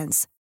similar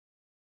brands.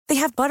 They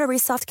have buttery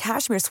soft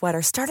cashmere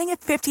sweaters starting at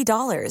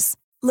 $50,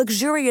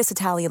 luxurious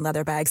Italian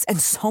leather bags,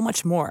 and so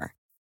much more.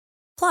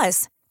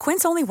 Plus,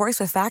 Quince only works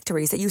with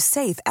factories that use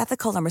safe,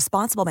 ethical, and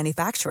responsible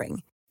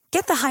manufacturing.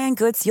 Get the high-end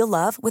goods you'll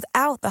love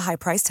without the high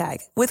price tag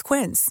with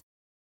Quince.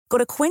 Go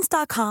to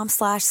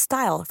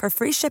quince.com/style for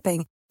free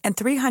shipping and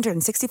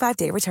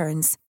 365-day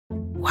returns.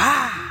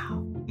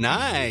 Wow.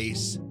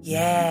 Nice.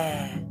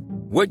 Yeah.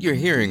 What you're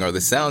hearing are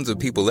the sounds of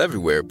people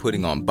everywhere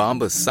putting on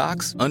Bombas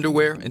socks,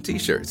 underwear, and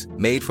T-shirts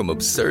made from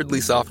absurdly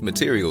soft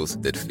materials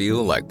that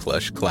feel like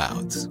plush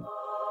clouds.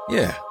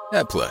 Yeah,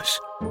 that plush.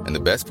 And the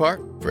best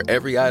part? For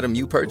every item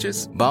you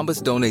purchase,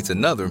 Bombas donates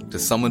another to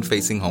someone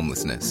facing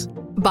homelessness.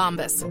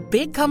 Bombas.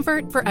 Big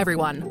comfort for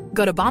everyone.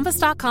 Go to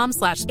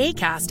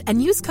bombas.com/ACAST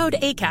and use code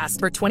ACAST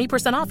for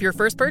 20% off your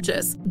first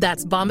purchase.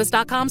 That's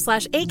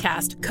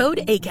bombas.com/ACAST. Code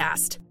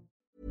ACAST.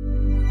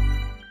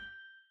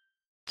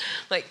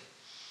 Like,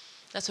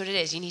 that's what it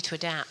is. You need to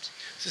adapt.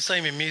 It's the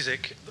same in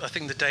music. I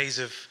think the days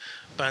of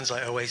bands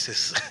like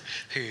Oasis,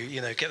 who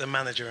get the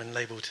manager and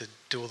label to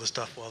do all the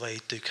stuff while they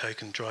do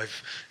coke and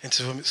drive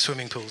into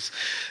swimming pools,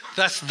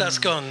 that's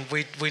gone.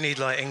 We need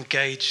like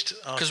engaged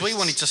artists. Because we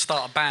wanted to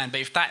start a band,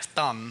 but if that's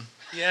done,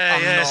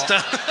 it's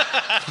done.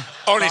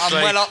 Honestly,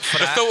 I'm well up for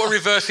the that. thought of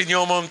reversing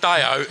your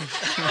Mondeo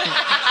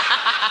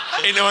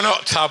into an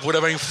hot tub would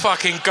have been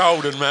fucking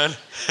golden, man.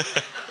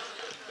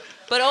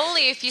 But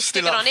only if you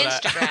stick Still it up on for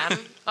that.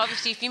 Instagram.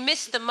 Obviously, if you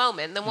missed the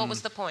moment, then what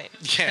was the point?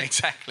 Yeah,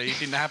 exactly. It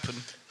didn't happen.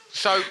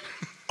 So,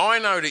 I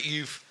know that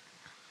you've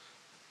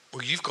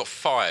got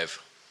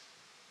 5.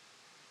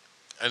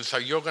 And so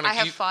you're going to... I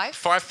have 5?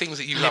 5 things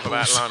that you love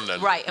about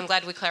London. Right, I'm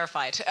glad we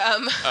clarified. Do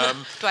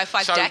I have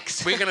 5 so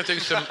decks? we're going to do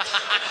some...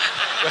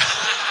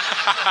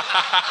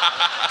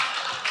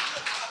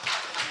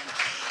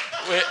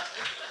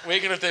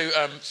 we're going to do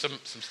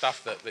some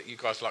stuff that you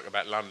guys like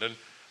about London.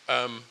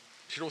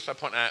 Should also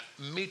point out,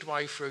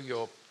 midway through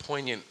your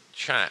poignant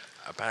chat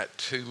about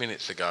 2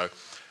 minutes ago,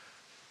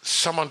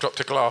 someone dropped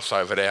a glass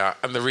over there,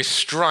 and the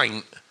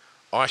restraint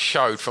I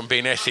showed from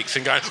being Essex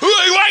and going,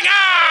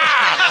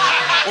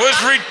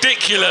 was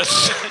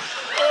ridiculous.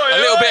 A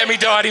little bit of me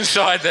died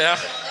inside there.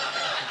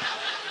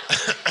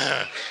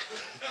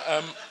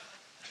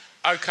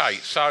 Okay,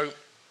 so do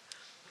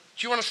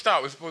you want to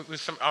start with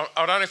some... I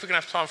don't know if we're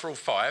going to have time for all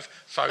 5,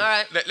 so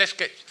right. Let's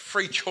get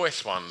 3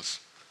 choice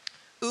ones.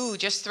 Ooh,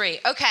 just 3.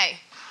 Okay.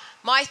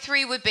 My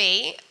 3 would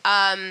be,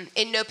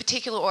 in no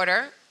particular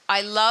order, I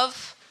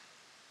love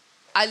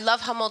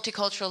how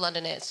multicultural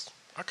London is.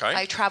 Okay.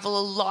 I travel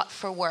a lot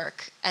for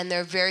work, and there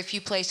are very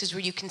few places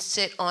where you can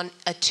sit on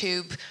a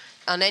tube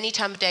on any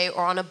time of day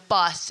or on a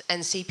bus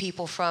and see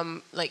people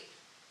from, like,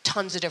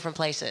 tons of different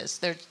places.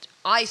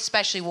 I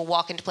especially will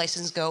walk into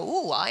places and go,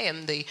 ooh, I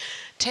am the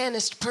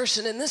tannest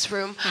person in this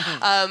room.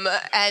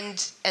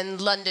 And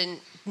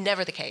London,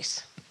 never the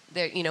case.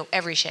 There,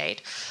 every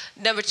shade.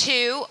 Number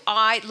 2,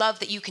 I love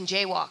that you can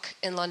jaywalk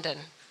in London.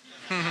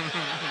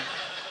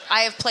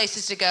 I have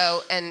places to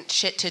go and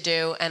shit to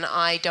do, and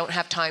I don't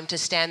have time to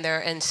stand there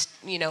and,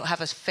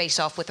 have a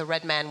face-off with a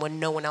red man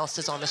when no one else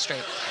is on the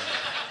street.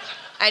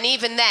 And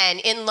even then,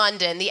 in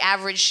London, the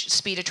average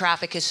speed of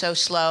traffic is so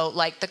slow,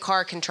 like the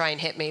car can try and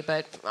hit me,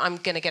 but I'm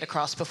going to get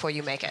across before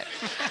you make it.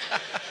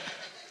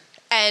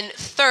 And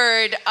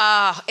third,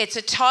 it's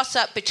a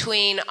toss-up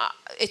between...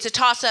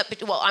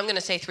 well, I'm going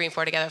to say 3 and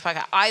 4 together.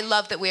 I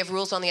love that we have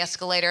rules on the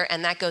escalator,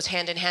 and that goes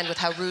hand in hand with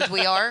how rude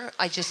we are.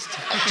 I just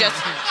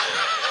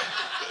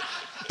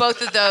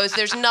both of those.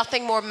 There's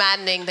nothing more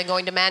maddening than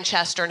going to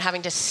Manchester and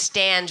having to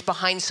stand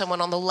behind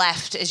someone on the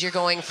left as you're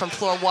going from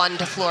floor 1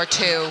 to floor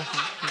 2.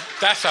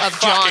 That's a of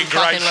John fucking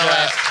great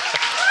Lewis.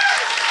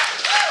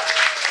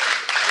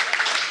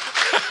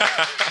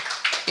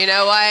 You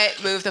know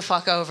what? Move the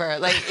fuck over.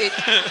 Like it.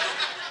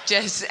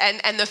 Just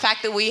and the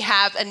fact that we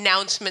have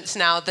announcements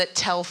now that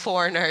tell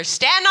foreigners,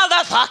 stand on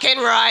the fucking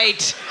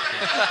right.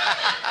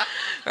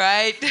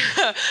 Right?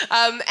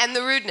 And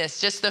the rudeness,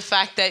 just the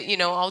fact that,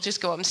 I'll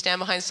just go up and stand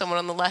behind someone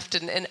on the left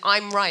and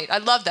I'm right. I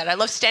love that. I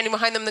love standing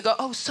behind them and they go,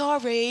 oh,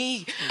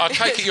 sorry. I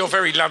take it you're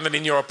very London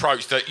in your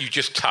approach that you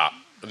just tut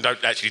and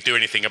don't actually do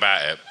anything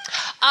about it.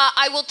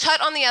 I will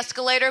tut on the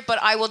escalator, but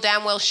I will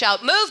damn well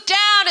shout, move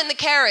down in the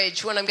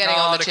carriage when I'm getting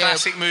on the tube.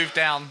 Classic move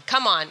down.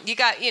 Come on, you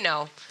got,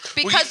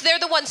 because they're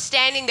the ones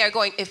standing there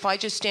going, if I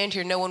just stand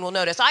here, no one will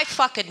notice. I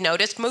fucking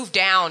noticed, move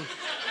down.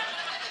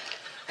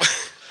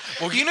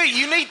 Well, you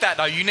need that,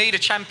 though. You need a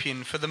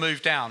champion for the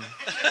move down.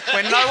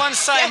 When no one's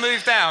saying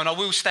move down, I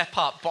will step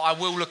up, but I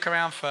will look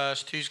around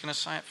first. Who's going to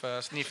say it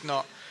first? And if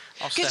not,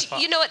 I'll step up.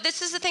 Because you know what?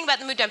 This is the thing about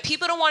the move down.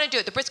 People don't want to do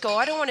it. The Brits go,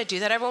 I don't want to do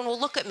that. Everyone will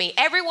look at me.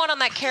 Everyone on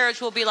that carriage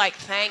will be like,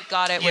 thank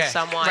God it was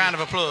someone. Round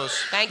of applause.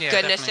 Thank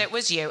goodness definitely. It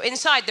was you.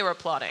 Inside, they're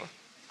applauding.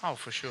 Oh,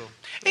 for sure.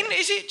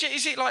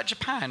 Is it like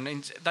Japan?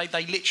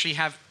 They literally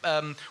have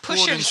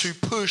wardens who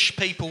push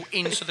people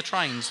into the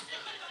trains.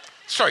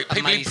 Sorry,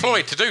 people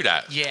employed to do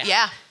that? Yeah.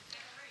 Yeah.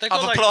 They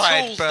got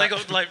tools. They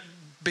got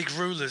big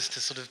rulers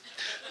to sort of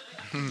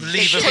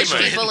leave them. They push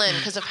people in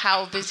because of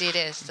how busy it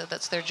is. So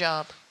that's their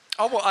job.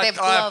 Oh, well, they have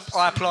gloves.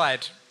 I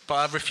applied, but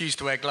I refused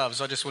to wear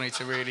gloves. I just wanted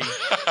to really,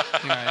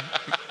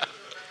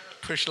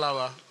 push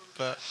lower.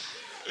 But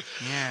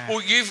yeah.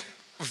 Well, you've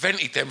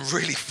vented them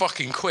really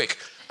fucking quick.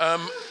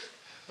 What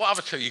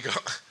other 2 you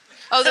got?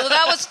 Oh,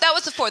 that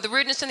was the 4. The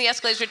rudeness and the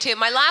escalators were 2.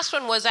 My last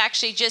one was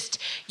actually just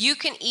you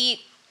can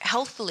eat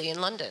healthfully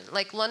in London.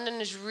 Like, London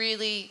is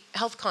really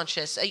health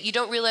conscious. You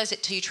don't realize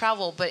it till you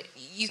travel, but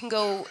you can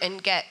go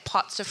and get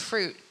pots of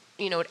fruit,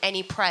 at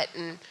any Pret,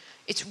 and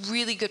it's a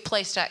really good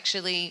place to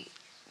actually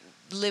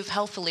live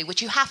healthily,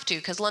 which you have to,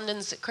 because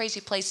London's a crazy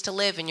place to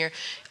live, and you're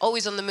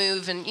always on the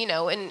move, and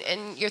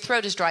and your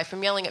throat is dry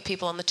from yelling at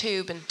people on the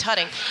tube and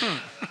tutting.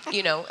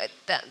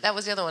 That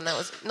was the other one. That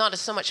was not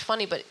so much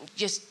funny, but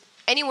just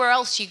anywhere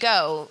else you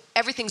go,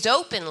 everything's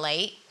open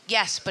late,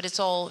 yes, but it's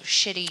all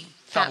shitty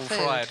fat double food.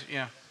 fried,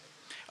 yeah.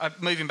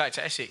 Moving back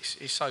to Essex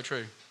is so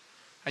true.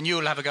 And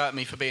you'll have a go at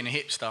me for being a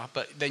hipster,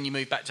 but then you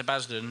move back to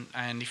Basildon,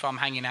 and if I'm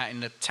hanging out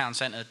in the town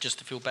centre just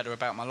to feel better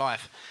about my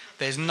life,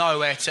 there's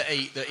nowhere to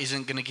eat that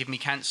isn't going to give me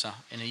cancer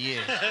in a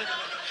year.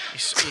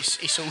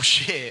 It's all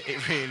shit.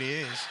 It really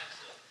is.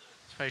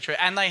 It's very true.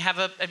 And they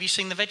have you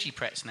seen the veggie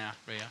pretz now,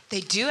 Ria?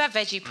 They do have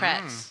veggie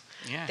pretz.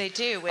 Yeah. They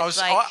do.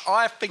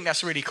 I think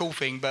that's a really cool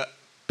thing, but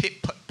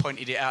Pip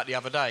pointed it out the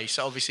other day.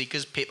 So obviously,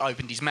 because Pip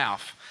opened his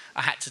mouth,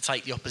 I had to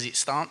take the opposite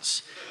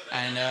stance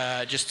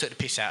and just took the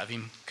piss out of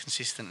him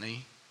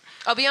consistently.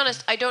 I'll be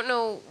honest, I don't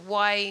know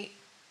why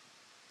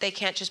they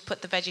can't just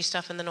put the veggie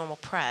stuff in the normal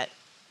Pret.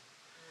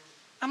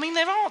 I mean,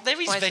 there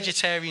is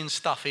vegetarian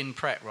stuff in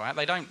Pret, right?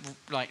 They don't,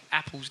 like,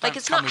 apples don't Like,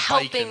 it's come not with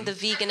helping bacon. the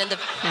vegan and the...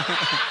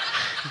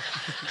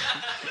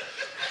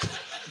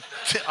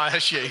 I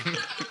assume.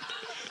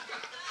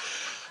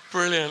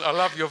 Brilliant. I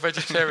love your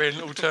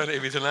vegetarian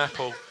alternative is an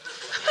apple.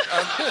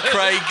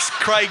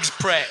 Craig's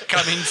Pret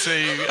coming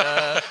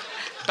to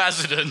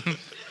Basildon.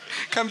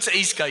 Come to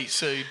Eastgate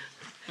soon.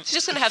 She's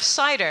just going to have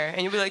cider,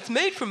 and you'll be like, it's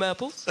made from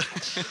apples.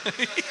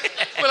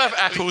 We'll have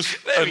apples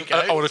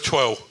on a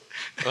twirl.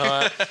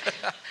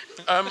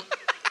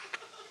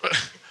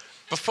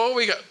 Before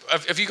we go,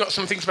 have you got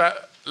some things about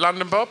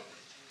London, Bob?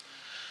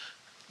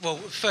 Well,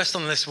 first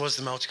on the list was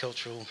the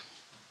multicultural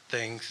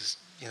thing, 'cause,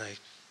 you know,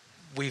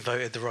 we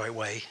voted the right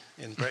way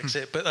in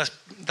Brexit, but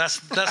that's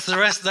the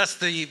rest. That's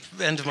the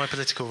end of my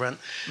political rant.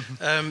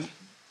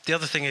 The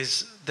other thing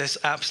is, there's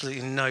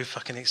absolutely no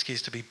fucking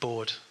excuse to be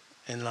bored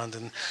in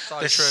London. So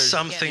there's true.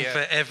 something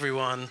for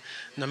everyone,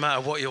 no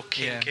matter what your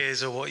kink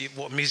is, or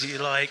what music you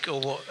like,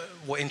 or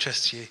what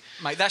interests you.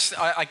 Mate,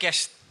 I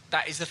guess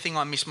that is the thing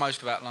I miss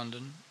most about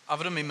London.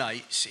 Other than my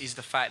mates, is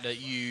the fact that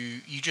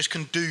you just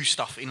can do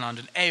stuff in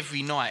London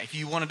every night. If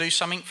you want to do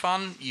something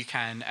fun, you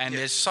can. And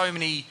there's so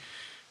many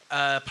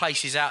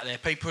places out there,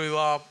 people who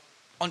are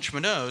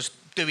entrepreneurs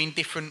doing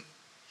different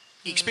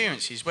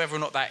experiences, whether or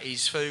not that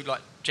is food,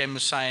 like Jen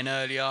was saying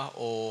earlier,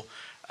 or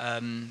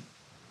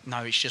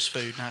no, it's just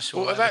food. That's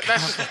all. Well,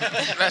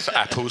 that's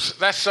apples.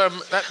 That's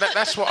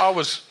what I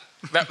was.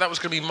 That was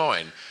going to be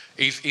mine.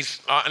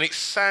 And it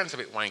sounds a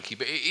bit wanky,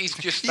 but it is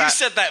just that. You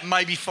said that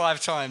maybe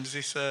 5 times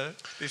this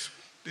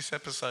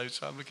episode,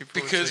 so I'm looking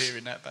forward to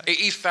hearing that back. It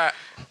is that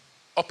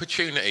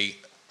opportunity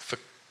for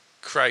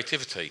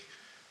creativity,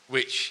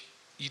 which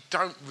you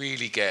don't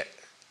really get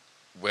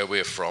where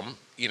we're from.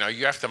 You know,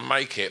 you have to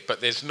make it, but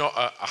there's not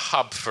a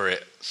hub for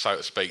it, so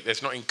to speak.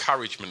 There's not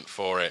encouragement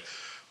for it.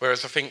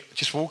 Whereas I think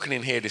just walking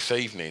in here this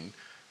evening,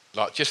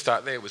 like just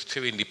out there was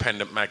 2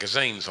 independent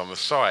magazines on the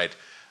side,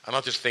 and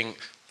I just think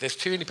there's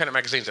 2 independent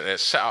magazines that are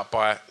set up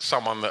by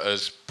someone that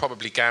has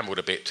probably gambled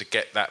a bit to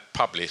get that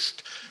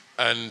published,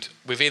 and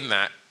within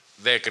that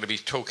they're going to be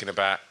talking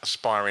about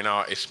aspiring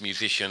artists,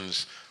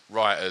 musicians,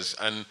 writers,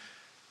 and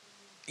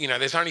you know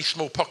there's only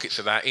small pockets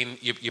of that in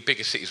your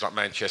bigger cities like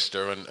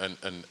Manchester and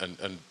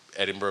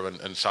Edinburgh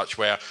and such,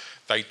 where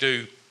they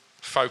do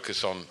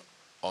focus on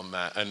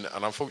that, and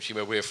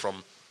unfortunately where we're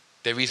from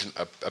there isn't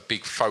a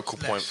big focal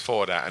point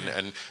for that,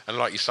 and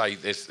like you say,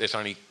 there's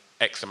only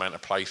X amount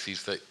of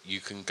places that you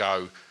can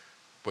go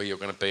where you're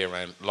going to be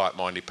around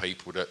like-minded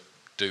people that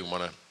do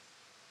want to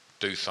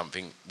do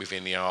something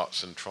within the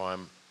arts and try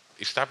and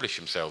establish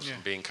themselves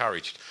and be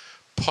encouraged.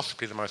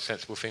 Possibly the most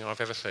sensible thing I've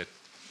ever said.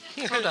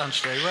 Well done,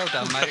 Stu. Well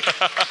done, mate.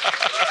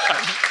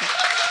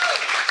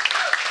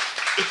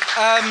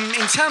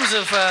 In terms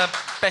of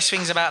best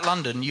things about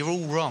London, you're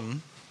all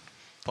wrong,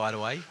 by the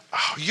way.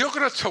 Oh, you're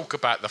going to talk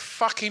about the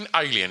fucking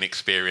alien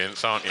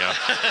experience, aren't you?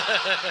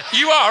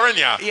 You are, aren't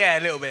you? Yeah,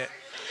 a little bit.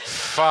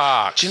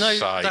 Fuck. Do you know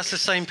sake. that's the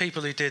same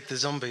people who did the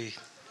zombie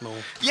mall?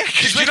 Yeah,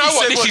 because you know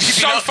what? This is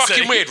so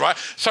fucking weird, right?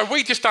 So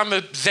we just done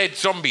the Z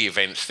zombie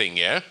events thing,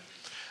 yeah?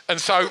 And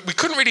so we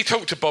couldn't really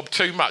talk to Bob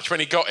too much when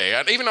he got here.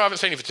 And even though I haven't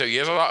seen him for 2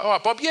 years, I was like, all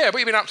right, Bob, yeah, what have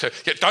you been up to?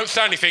 Yeah, don't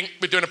say anything.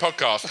 We're doing a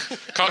podcast.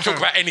 Can't talk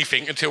about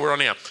anything until we're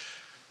on here.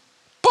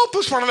 Bob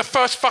was one of the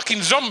first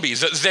fucking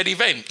zombies at Z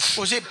events.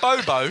 Was it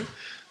Bobo?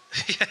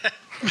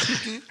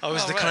 I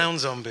was the clown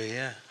zombie,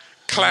 yeah.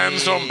 Clown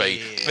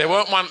zombie. There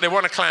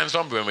weren't a clown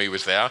zombie when we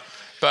was there,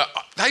 but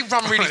they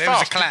run really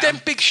fast. With them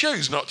big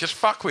shoes, not just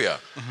fuck with you.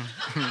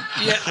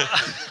 Yeah,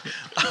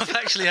 I've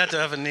actually had to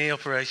have a knee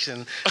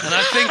operation, and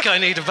I think I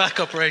need a back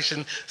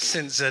operation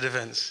since Z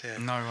events. Yeah.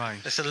 No way.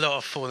 There's a lot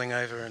of falling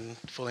over and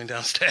falling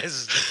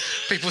downstairs,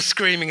 people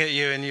screaming at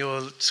you, and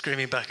you're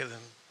screaming back at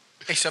them.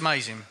 It's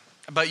amazing.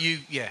 But do you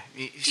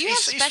have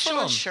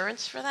special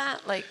insurance for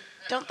that? Like,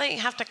 don't they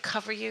have to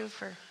cover you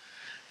for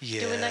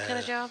doing that kind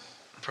of job?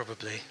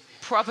 Probably.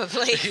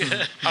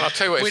 And I'll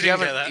tell you what,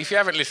 if you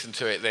haven't listened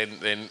to it,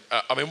 then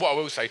I mean, what I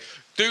will say,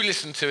 do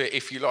listen to it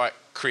if you like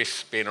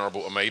Chris being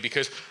horrible to me,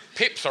 because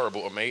Pip's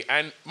horrible to me,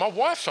 and my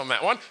wife's on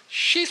that one.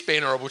 She's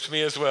being horrible to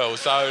me as well.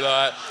 So,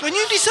 like, when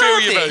you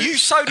deserved it, you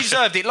so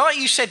deserved it. Like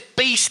you said,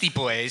 Beastie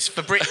Boys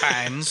for Brit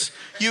bands.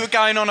 You were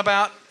going on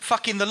about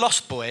fucking the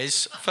Lost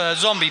Boys for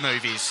zombie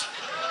movies,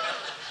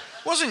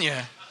 wasn't you?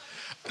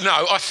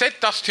 No, I said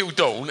Dusk Till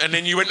Dawn, and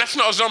then you went, that's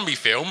not a zombie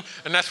film,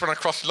 and that's when I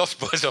crossed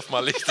Lost Boys off my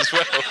list as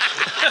well.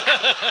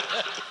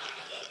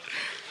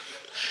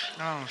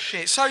 Oh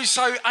shit! So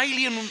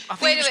Alien. I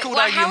think Wait it was a minute. called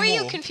Well, Alien how are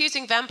War. you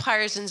confusing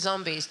vampires and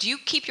zombies? Do you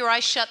keep your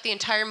eyes shut the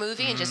entire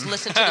movie and just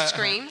listen to the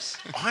screams?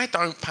 I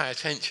don't pay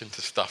attention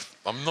to stuff.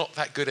 I'm not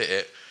that good at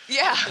it.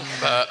 Yeah.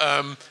 But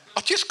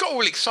I just got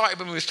all excited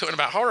when we was talking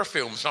about horror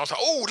films, and I was like,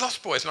 "Oh,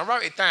 Lost Boys," and I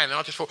wrote it down, and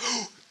I just thought,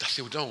 "Oh, Dust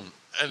Till Dawn,"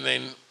 and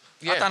then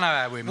yeah. I don't know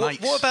how we're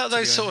mates. What about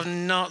those sort of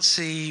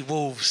Nazi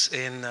wolves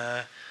in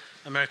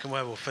American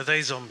Werewolf? Are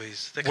they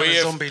zombies? They're kind of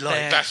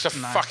zombie-like. That's a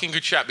fucking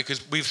good chat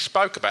because we've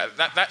spoke about it.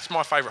 That's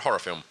my favourite horror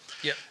film.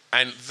 Yep.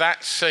 And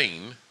that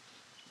scene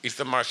is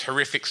the most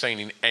horrific scene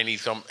in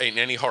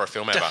any horror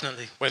film ever.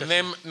 Definitely. When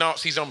them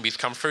Nazi zombies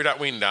come through that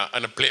window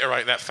and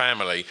obliterate that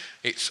family,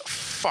 it's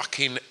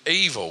fucking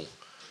evil.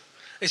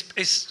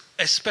 It's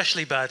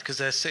especially bad because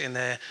they're sitting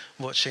there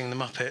watching the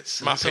Muppets.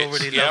 And Muppets, it's all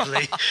really yeah.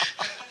 lovely.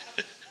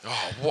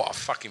 Oh, what a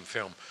fucking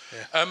film.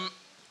 Yeah.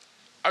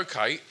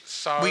 Okay,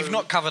 so... We've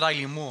not covered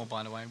Alien War,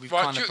 by the way. We've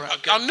Right,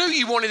 I knew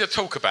you wanted to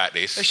talk about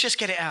this. Let's just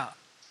get it out.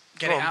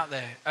 Get it out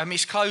there.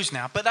 It's closed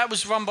now, but that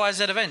was run by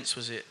Z Events,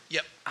 was it?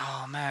 Yep.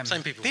 Oh, man.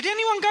 Same people. Did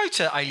anyone go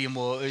to Alien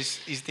War? Is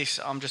this...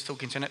 I'm just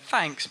talking to it.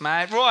 Thanks,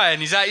 man.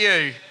 Ryan, is that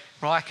you?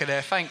 Riker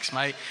there. Thanks,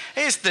 mate.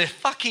 Here's the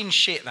fucking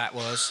shit that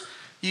was.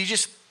 You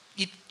just...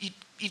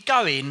 You'd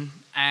go in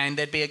and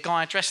there'd be a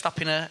guy dressed up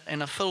in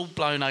a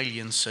full-blown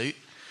alien suit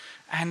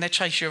and they'd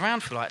chase you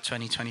around for like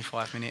 20,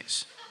 25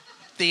 minutes.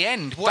 The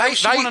end. What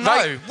else do you want to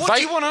know? What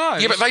do you want to know?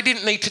 Yeah, but they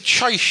didn't need to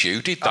chase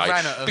you, did they? I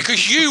ran at them.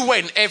 Because you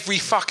went every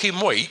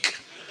fucking week.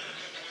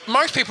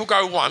 Most people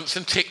go once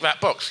and tick that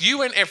box. You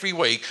went every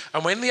week,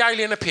 and when the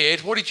alien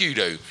appeared, what did you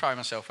do? Throw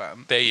myself at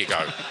them. There you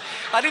go.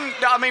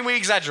 I mean, we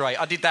exaggerate.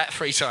 I did that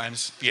 3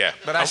 times. Yeah.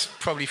 But that's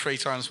probably 3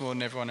 times more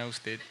than everyone else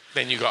did.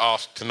 Then you got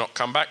asked to not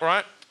come back,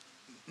 right?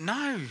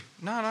 No,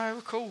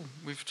 we're cool.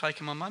 We've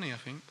taken my money, I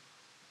think.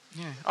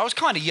 Yeah. I was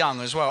kind of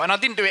young as well, and I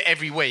didn't do it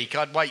every week.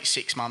 I'd wait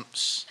 6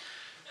 months,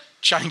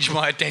 change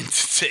my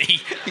identity,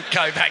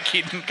 go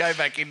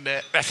back in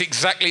there. That's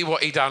exactly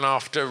what he done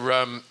after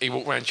he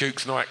walked around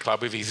Duke's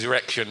nightclub with his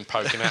erection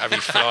poking out of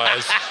his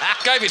flyers.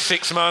 Gave it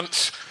 6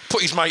 months,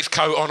 put his mate's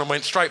coat on and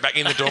went straight back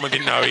in the dorm and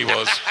didn't know who he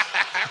was.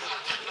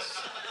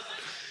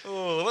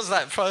 Oh, what was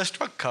that first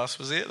drunk cast,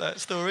 was it, that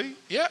story?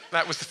 Yeah,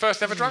 that was the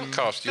first ever drunk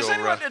cast. Has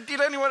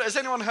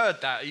anyone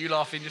heard that? Are you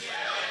laughing?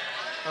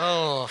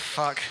 Oh,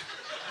 fuck.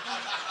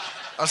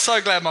 I'm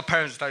so glad my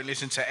parents don't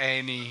listen to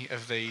any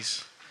of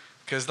these,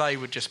 because they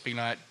would just be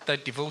like,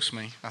 they'd divorce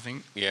me, I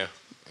think. Yeah.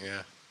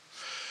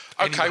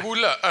 Okay, well,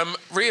 look,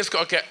 Ria's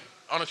got to get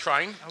on a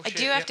train. I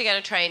do have to get on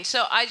a train.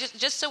 So I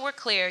just so we're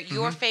clear,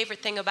 your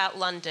favourite thing about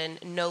London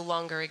no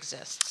longer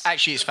exists.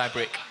 Actually, it's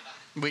Fabric,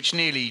 which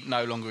nearly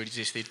no longer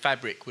existed.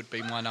 Fabric would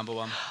be my number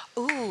one.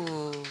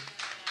 Ooh,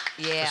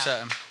 yeah. For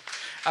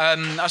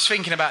certain. I was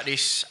thinking about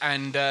this,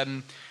 and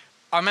I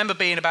remember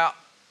being about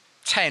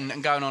 10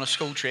 and going on a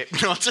school trip,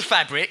 not to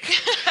Fabric.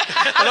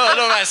 I don't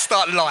know how to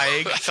start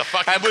lying. That's a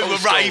fucking And we were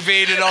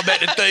raving, and I met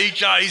the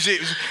DJs.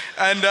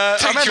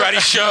 Teacher had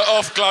his shirt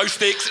off, glow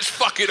sticks. It's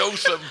fucking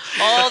awesome.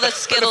 All the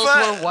Skittles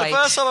were white. The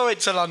first time I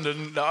went to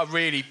London that I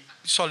really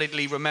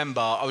solidly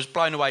remember, I was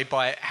blown away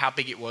by how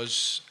big it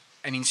was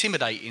and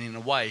intimidating in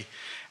a way.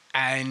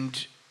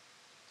 And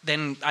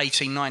then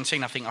 18,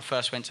 19, I think I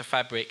first went to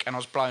Fabric, and I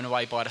was blown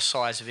away by the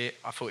size of it.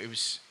 I thought it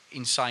was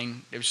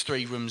insane. There was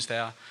 3 rooms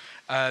there.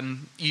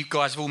 You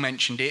guys have all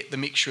mentioned it. The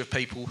mixture of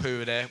people who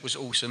were there was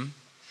awesome.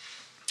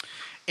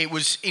 It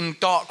was in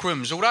dark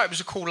rooms. Although it was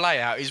a cool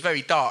layout, it was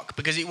very dark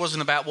because it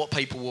wasn't about what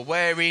people were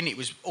wearing. It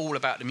was all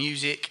about the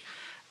music.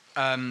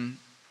 And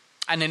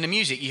then the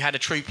music, you had a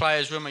true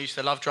players room. I used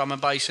to love drum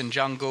and bass and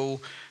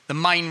jungle. The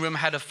main room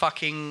had a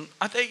fucking...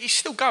 It's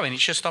still going.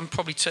 It's just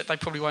they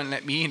probably won't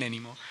let me in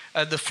anymore.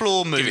 The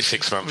floor moved. Give it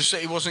 6 months.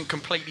 It wasn't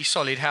completely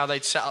solid how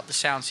they'd set up the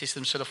sound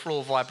system, so the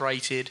floor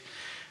vibrated.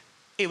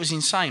 It was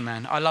insane,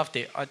 man. I loved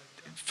it.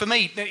 For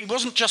me, it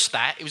wasn't just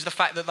that. It was the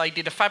fact that they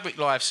did a Fabric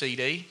Live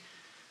CD,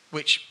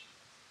 which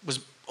was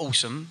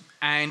awesome,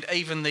 and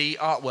even the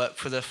artwork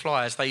for the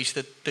flyers. They used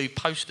to do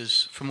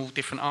posters from all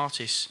different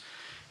artists.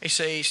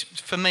 It's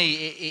for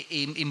me,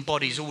 it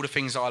embodies all the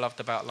things that I loved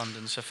about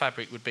London. So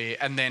Fabric would be it,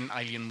 and then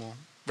Alien War.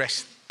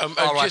 Rest.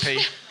 R.I.P.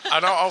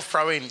 And I'll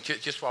throw in,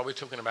 just while we're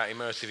talking about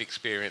immersive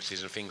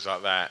experiences and things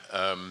like that,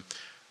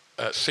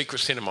 Secret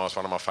Cinema is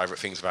one of my favourite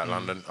things about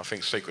London. I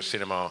think Secret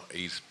Cinema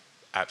is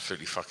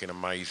absolutely fucking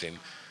amazing.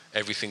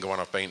 Every single one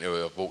I've been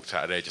to, I've walked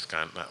out of there just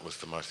going, that was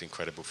the most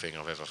incredible thing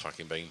I've ever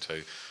fucking been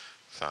to.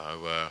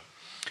 So...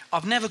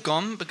 I've never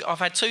gone, but I've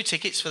had 2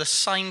 tickets for the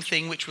same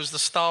thing, which was the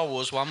Star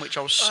Wars one, which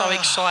I was so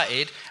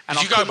excited. And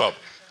Did you go, Bob?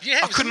 Yeah,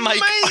 I couldn't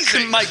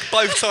make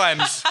both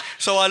times,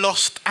 so I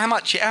lost. How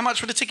much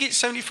were the tickets?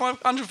 75,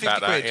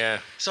 150 quid. Yeah.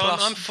 So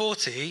I'm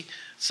 40,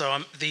 so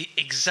I'm the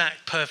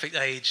exact perfect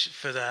age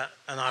for that,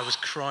 and I was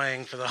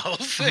crying for the whole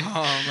thing.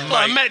 Oh, man.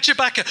 I met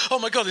Chewbacca. Oh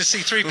my God, there's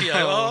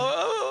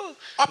C-3PO.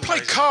 I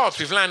played cards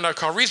with Lando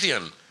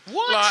Calrissian.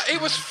 What? Like,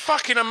 it was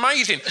fucking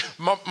amazing.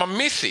 My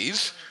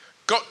missus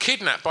got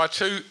kidnapped by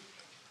 2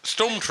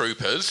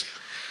 stormtroopers.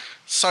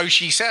 So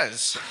she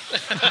says.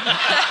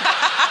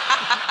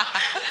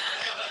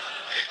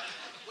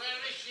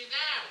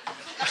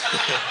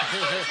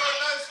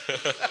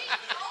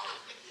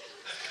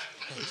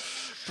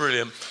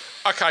 Brilliant.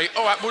 Okay,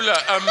 all right, well,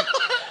 look...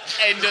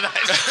 End of that.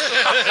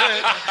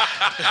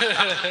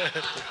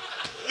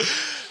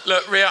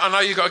 Look, Ria, I know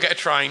you've got to get a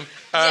train.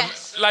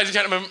 Yes. Ladies and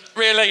gentlemen,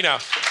 Ria Lina.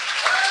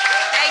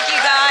 Thank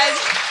you, guys.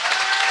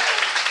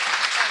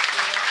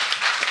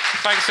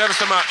 Thanks ever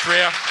so much,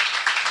 Ria.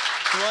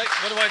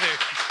 What do I do?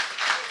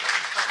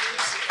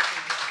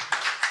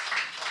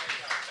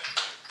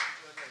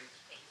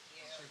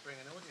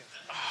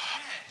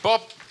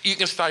 Bob, you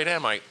can stay there,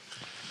 mate.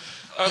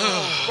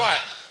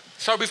 Right,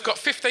 so we've got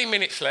 15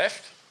 minutes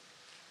left.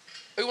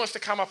 Who wants to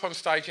come up on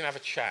stage and have a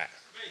chat?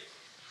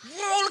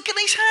 Whoa, look at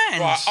these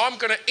hands. Right, I'm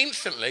going to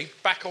instantly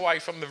back away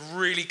from the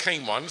really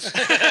keen ones.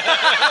 Because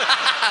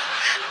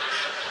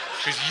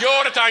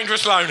you're the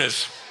dangerous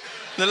loners.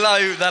 The low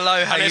hanging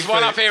And there's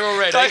one up here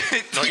already.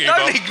 Not you,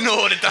 don't Bob.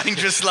 ignore the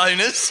dangerous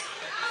loners.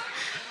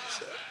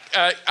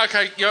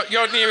 Okay,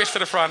 you're nearest to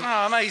the front.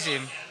 Oh,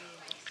 amazing.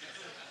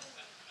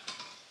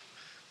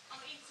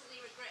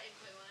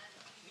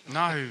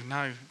 No,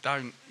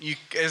 don't. You,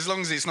 as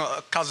long as it's not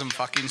a cousin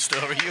fucking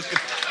story. You can...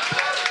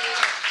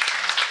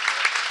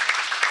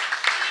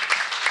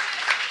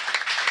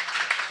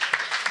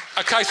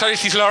 Okay, so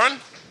this is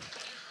Lauren.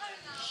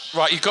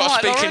 Right, you've got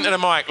to speak into the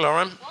mic,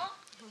 Lauren.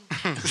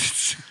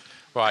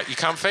 Right, you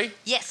comfy?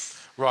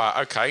 Yes.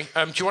 Right, okay.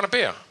 Do you want a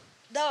beer?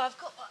 No, I've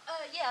got...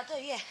 yeah, I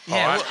do, yeah.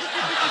 All right.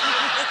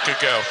 Good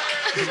girl.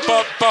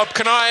 Bob,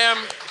 can I...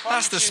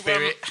 That's the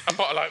spirit. A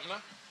bottle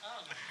opener.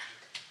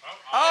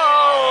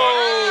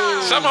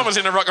 Oh! Someone was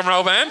in a rock and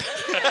roll band.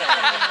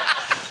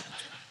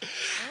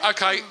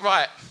 Okay,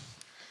 right.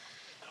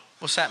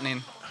 What's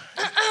happening?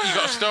 You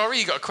got a story?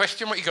 You got a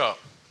question? What you got?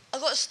 I've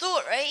got a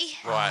story.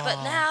 Right.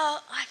 But now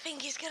I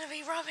think it's going to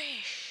be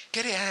rubbish.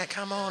 Get it out,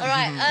 come on. All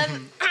right,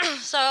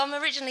 so I'm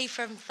originally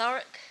from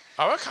Thurrock.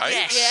 Oh, okay.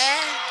 Yes.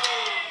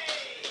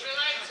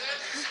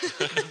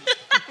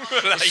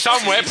 Yeah.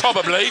 Somewhere,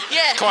 probably.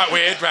 Yeah. Quite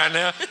weird round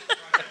there.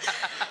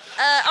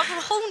 I'm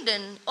from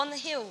Horndon, on the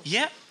hill.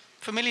 Yeah,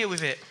 familiar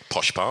with it.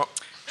 Posh part.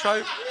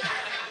 So,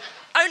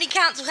 Only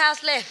council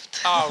house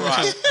left. Oh,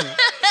 right.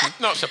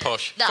 Not so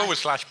posh. No.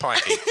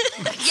 /pikey.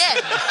 Yeah.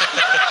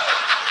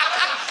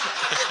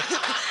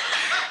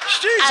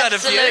 Stu's had a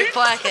few. Absolute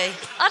pikey.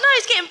 I know,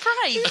 he's getting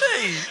praised.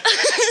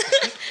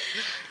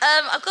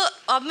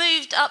 I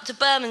moved up to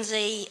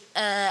Bermondsey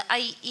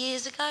 8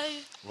 years ago.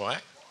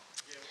 Right.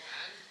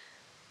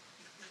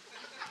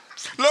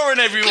 Lauren,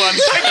 everyone.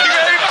 Thank you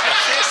very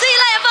much. See you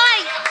later,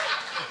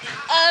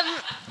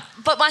 bye.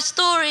 But my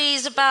story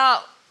is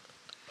about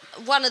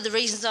one of the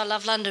reasons I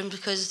love London,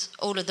 because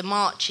all of the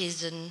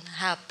marches and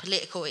how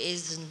political it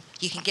is and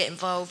you can get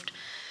involved.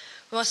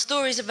 My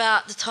story is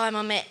about the time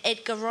I met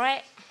Edgar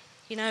Wright.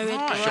 You know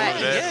Edgar Wright?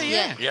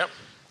 Yeah. Yep.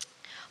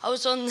 I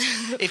was on...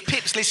 If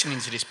Pip's listening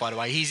to this, by the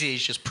way, his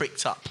ears just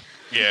pricked up.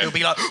 Yeah. He'll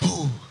be like,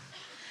 ooh.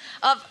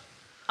 I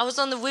was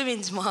on the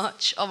Women's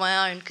March on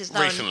my own. Cause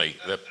no Recently?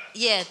 One,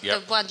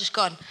 the one just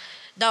gone.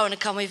 No one had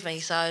come with me,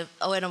 so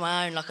I went on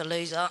my own like a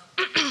loser.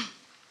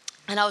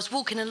 And I was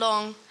walking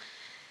along,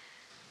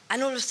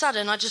 and all of a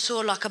sudden I just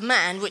saw like a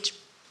man, which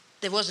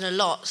there wasn't a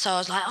lot, so I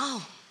was like,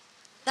 oh,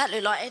 that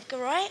looked like Edgar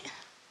Wright.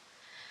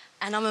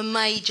 And I'm a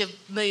major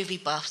movie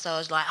buff, so I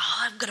was like, oh,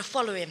 I'm going to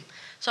follow him.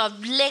 So I've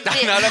legged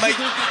it.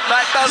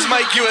 That does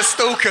make you a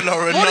stalker,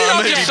 Lauren. What did not a I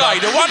movie just say?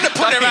 buff. The one that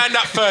put their hand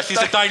up first is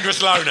a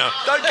dangerous loner.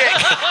 Don't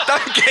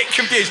get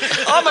confused.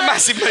 I'm a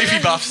massive movie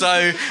buff,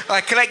 so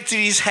I collected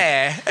his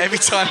hair every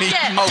time he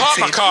molted. Parked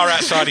my car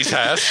outside his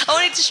house. I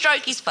wanted to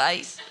stroke his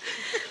face.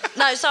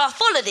 No, so I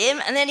followed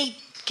him, and then he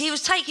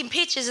was taking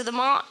pictures of the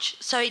march,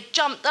 so he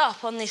jumped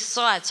up on this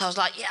side. So I was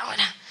like, yeah, I'm going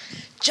to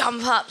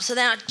jump up. So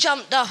then I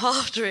jumped up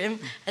after him,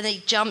 and then he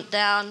jumped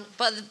down.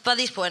 But by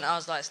this point, I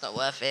was like, it's not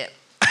worth it.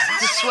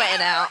 Just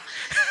sweating out.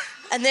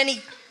 And then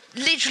he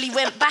literally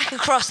went back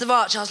across the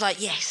march. I was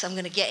like, yes, I'm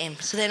going to get him.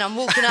 So then I'm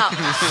walking up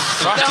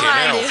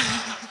behind him.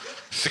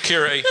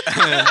 Security.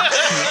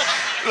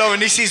 Lauren,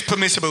 this is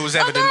permissible as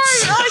evidence.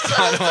 I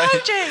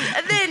told you.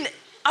 And then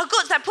I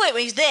got to that point where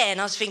he was there, and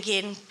I was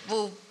thinking,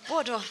 well,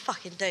 what do I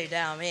fucking do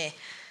now I'm here?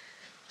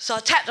 So I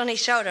tapped on his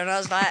shoulder, and I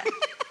was like...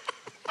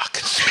 I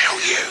can smell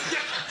you.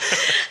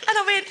 And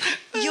I went,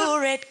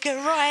 you're Edgar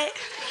Wright.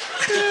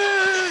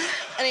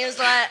 And he was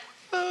like,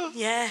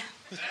 yeah.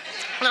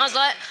 And I was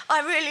like,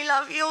 I really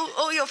love you,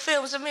 all your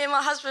films, and me and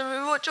my husband, we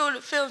watch all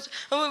the films,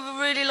 and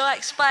we really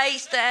like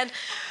Spaced, and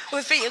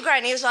we think you're great.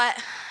 And he was like,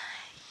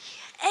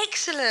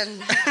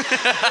 excellent.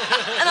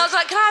 And I was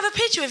like, can I have a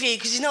picture with you?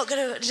 Because he's not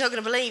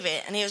gonna believe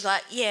it. And he was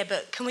like, yeah,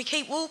 but can we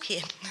keep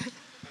walking?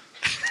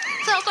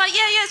 So I was like,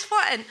 yeah, it's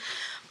fine.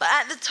 But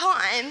at the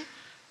time,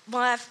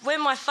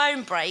 when my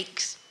phone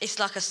breaks, it's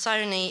like a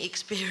Sony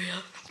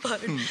Xperia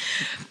phone.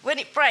 When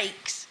it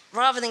breaks,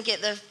 rather than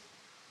get the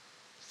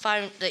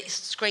phone, the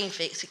screen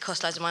fixed, it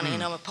costs loads of money,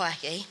 and I'm a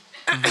pikey.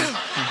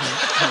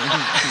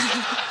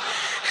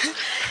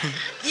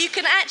 You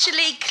can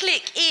actually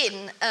click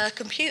in a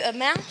computer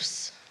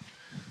mouse.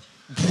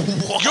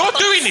 What? You're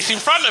doing this in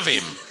front of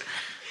him.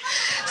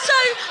 So So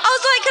I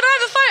was like, can I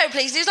have a photo,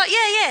 please? And he was like,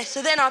 yeah.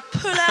 So then I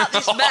pull out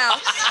this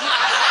mouse.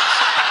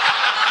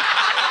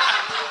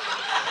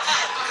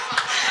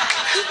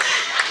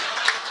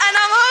 And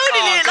I'm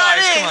holding it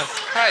like this.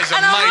 That is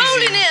and amazing. I'm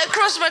holding it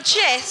across my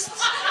chest.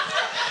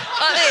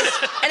 Like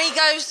this. And he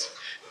goes,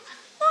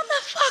 what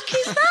the fuck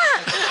is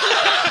that?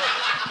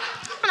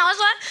 And I was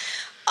like,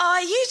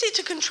 I use it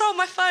to control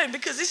my phone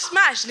because it's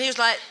smashed. And he was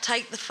like,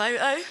 take the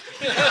photo.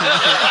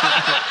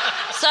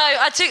 So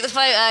I took the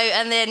photo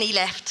and then he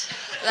left.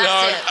 That's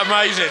it.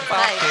 Amazing.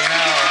 Fucking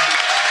hell.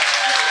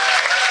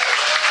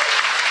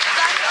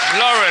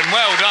 Lauren,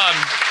 well done.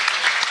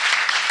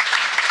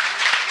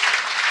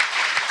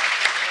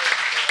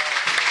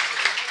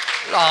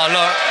 Oh,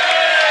 look.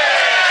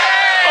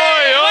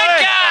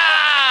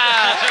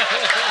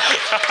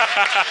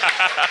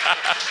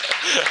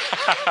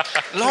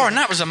 Lauren,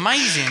 that was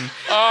amazing.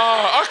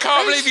 Oh, I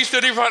can't believe you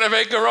stood in front of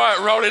Edgar Wright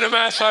rolling a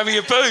mouse over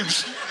your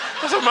boobs.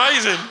 That's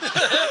amazing.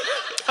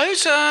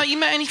 You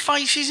met any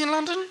faces in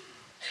London?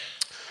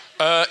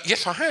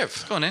 Yes, I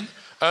have. Go on then.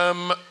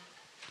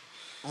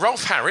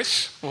 Rolf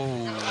Harris.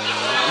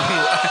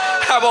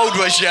 How old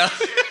was you?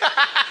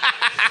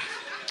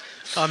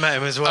 I met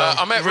him as well.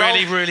 I met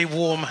really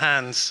warm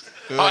hands.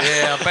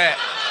 Yeah, I bet.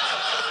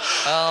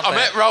 I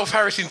met Rolf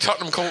Harris in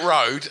Tottenham Court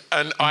Road,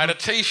 and I had a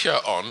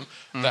T-shirt on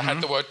that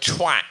had the word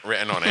twat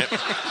written on it.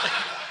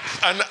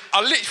 And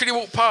I literally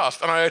walked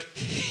past and I heard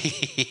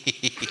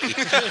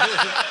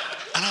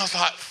and I was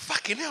like,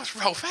 fucking hell, it's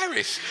Rolf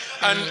Harris.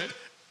 And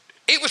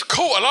it was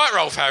cool. I like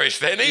Rolf Harris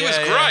then. He was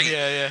great.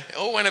 Yeah. It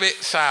all went a bit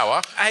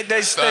sour. And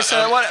there's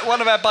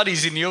one of our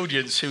buddies in the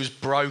audience who was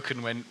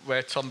broken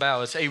where Tom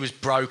Bowers, he was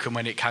broken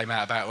when it came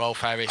out about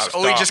Rolf Harris.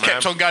 He just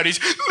kept on going, he's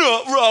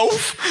not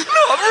Rolf.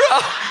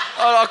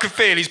 I could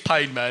feel his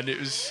pain, man. It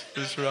was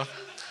rough.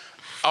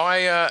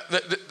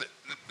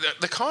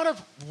 The kind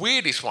of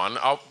weirdest one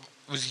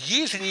was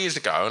years and years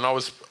ago, and I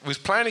was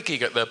playing a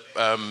gig at the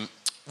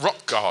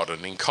Rock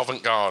Garden in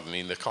Covent Garden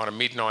in the kind of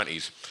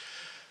mid-90s.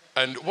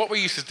 And what we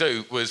used to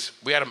do was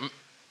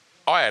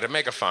I had a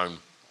megaphone,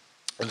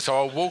 and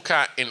so I'd walk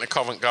out into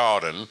Covent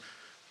Garden,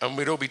 and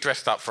we'd all be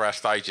dressed up for our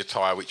stage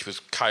attire, which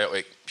was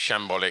chaotic,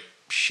 shambolic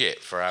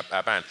shit for our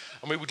band.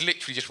 And we would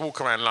literally just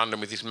walk around London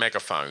with this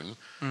megaphone,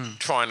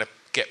 trying to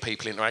get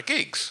people into our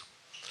gigs.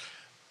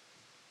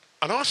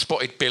 And I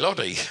spotted Bill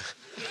Oddie.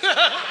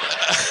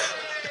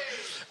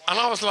 And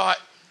I was like,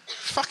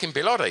 fucking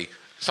Bill Oddie.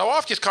 So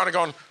I've just kind of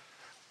gone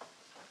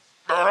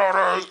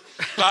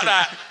like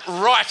that,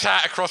 right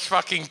out across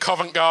fucking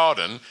Covent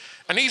Garden.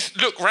 And he's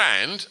looked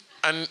round,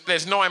 and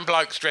there's 9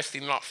 blokes dressed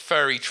in like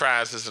furry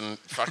trousers and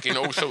fucking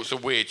all sorts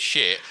of weird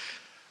shit.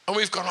 And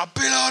we've gone like,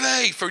 Bill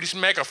Oddie, through this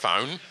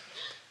megaphone. And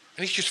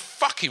he's just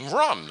fucking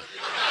run.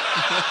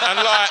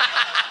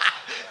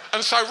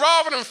 And so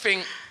rather than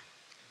think,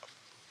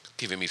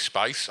 give him his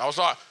space, I was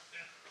like,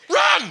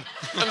 run!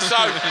 And so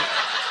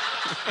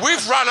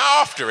we've run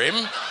after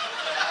him.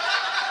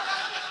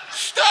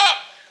 Stop,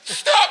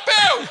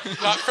 Bill!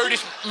 Like through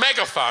this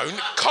megaphone,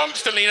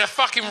 constantly in a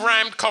fucking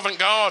rammed Covent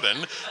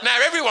Garden. Now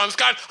everyone's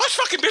going, oh, it's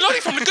fucking Bill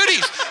Oddie from the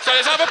Goodies. So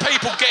there's other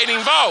people getting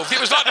involved. It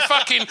was like the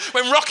fucking,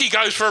 when Rocky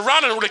goes for a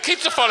run and all the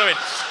kids are following.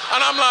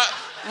 And I'm like,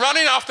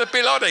 running after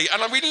Bill Oddie,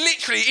 and we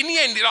literally, in the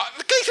end, like,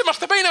 the geezer must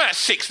have been about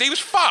 60, he was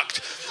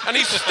fucked. And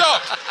he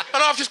stopped,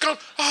 and I've just gone,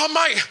 oh,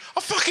 mate,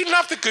 I fucking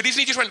love the Goodies. And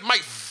he just went,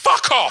 mate,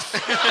 fuck off.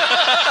 And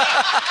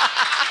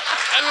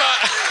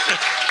like...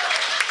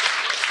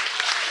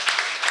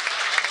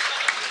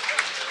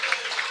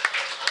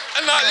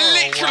 And like,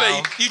 literally,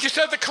 wow. You just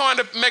heard the kind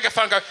of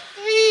megaphone go,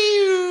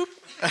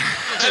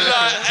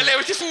 and there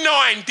were just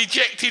 9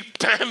 dejected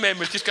band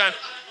members just going,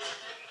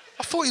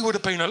 I thought he would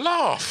have been a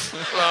laugh.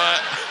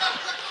 Like,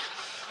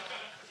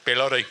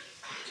 Bill Oddie.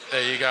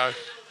 There you go.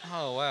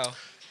 Oh, wow.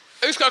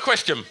 Who's got a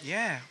question?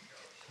 Yeah.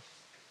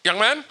 Young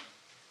man?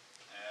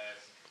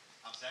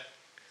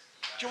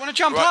 Do you want to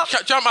jump up?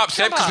 Jump up,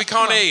 Seb, because we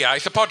can't hear you.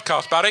 It's a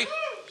podcast, buddy.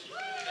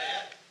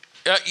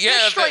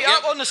 Yeah. Straight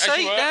up on the seat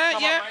there,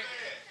 yeah. Up,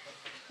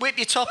 whip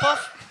your top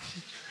off.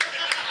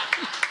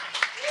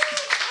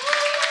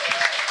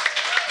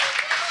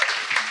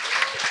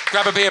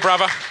 Grab a beer,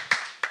 brother.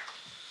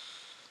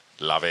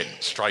 Love it.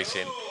 Straight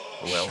in.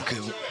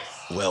 Welcome.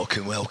 Oh,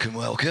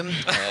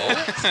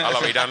 I love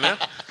what you done there.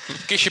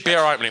 Get your beer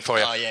opening for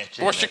you. Oh, yeah.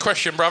 What's your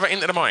question, brother?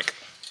 Into the mic.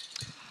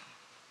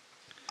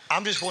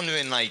 I'm just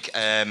wondering, like,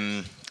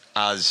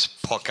 as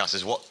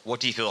podcasters, what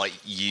do you feel like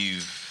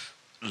you've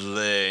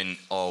learned,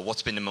 or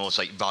what's been the most,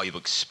 like, valuable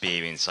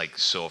experience, like,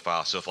 so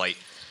far? So, if, like,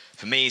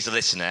 for me as a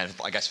listener,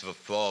 I guess for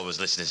all of us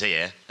listeners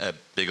here,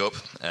 big up.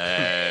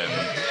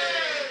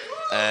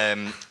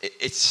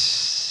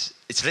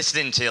 It's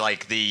listening to,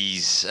 like,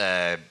 these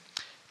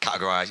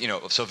categorised, you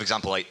know. So, for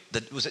example, like,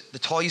 was it the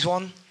toys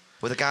one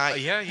with a guy?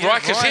 Yeah.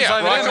 Riker's here.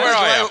 Riker, where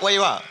are you? Where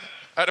you at?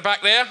 At the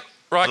back there.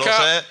 Riker.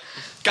 Hello,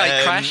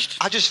 Gate crashed.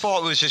 I just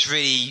thought it was just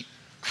really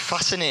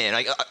fascinating.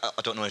 Like,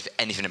 I don't know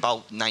anything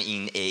about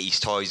 1980s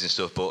toys and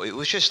stuff, but it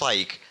was just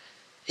like,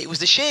 it was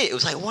the shit. It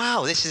was like,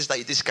 wow,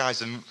 this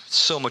guy's done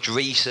so much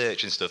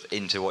research and stuff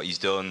into what he's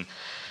done.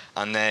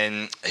 And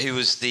then who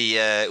was the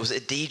was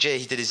it a DJ?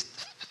 He did his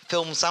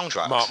film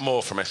soundtracks. Mark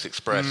Moore from S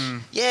Express.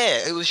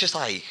 Yeah, it was just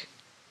like,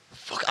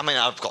 fuck. I mean,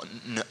 I've got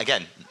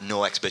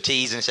no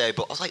expertise in this area,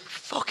 but I was like,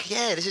 fuck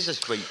yeah, this is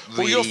just great.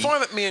 Well, you'll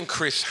find that me and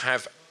Chris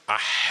have a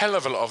hell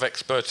of a lot of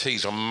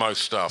expertise on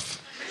most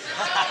stuff.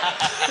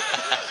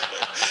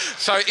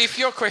 So if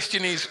your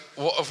question is,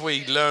 what have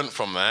we learned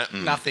from that?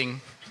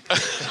 Nothing.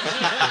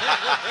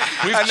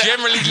 We've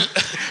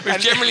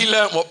generally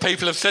learnt what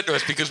people have said to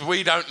us because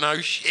we don't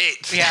know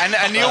shit. Yeah,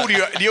 and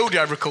the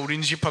audio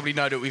recordings, you probably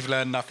know that we've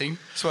learned nothing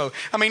as well.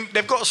 I mean,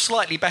 they've got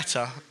slightly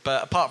better,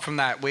 but apart from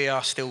that, we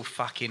are still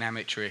fucking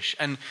amateurish,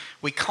 and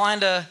we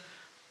kind of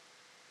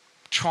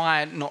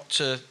try not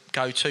to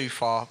go too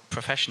far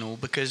professional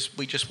because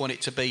we just want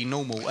it to be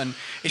normal. And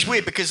it's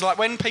weird because like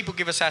when people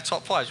give us our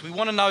top fives, we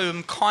want to know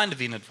them kind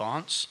of in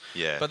advance,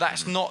 but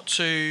that's not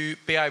to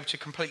be able to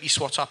completely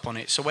swat up on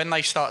it. So when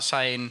they start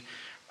saying,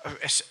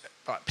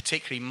 like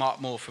particularly Mark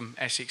Moore from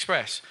S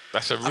Express,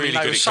 that's a really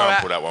good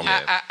example, that one.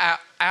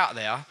 Out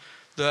there,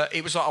 that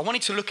it was like I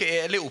wanted to look at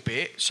it a little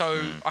bit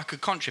so I could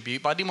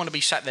contribute, but I didn't want to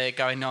be sat there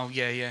going, oh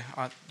I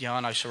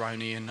know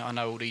Cerrone and I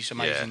know all these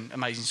amazing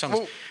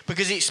songs,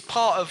 because it's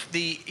part of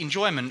the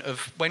enjoyment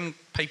of when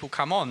people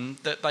come on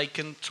that they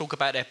can talk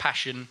about their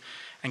passion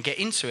and get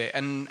into it,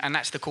 and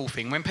that's the cool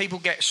thing. When people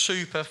get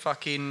super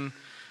fucking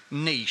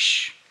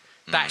niche,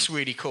 that's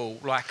really cool.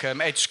 Like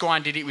Ed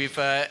Skrein did it with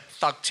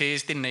Thug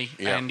Tears, didn't he?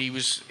 Yeah. And he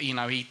was,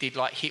 he did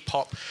like hip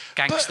hop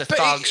gangster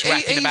thugs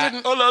rapping about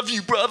 "I love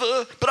you,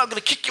 brother, but I'm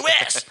gonna kick your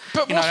ass."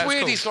 But what's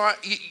weird is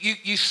like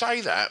you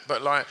say that,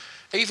 but like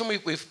even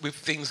with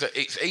things that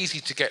it's easy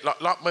to get,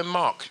 like when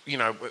Mark,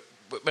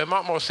 when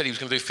Mark Morris said he was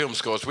going to do film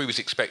scores, we was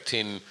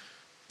expecting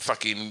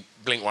fucking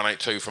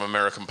Blink-182 from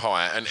American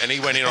Pie, and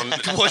he went in on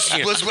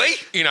was we?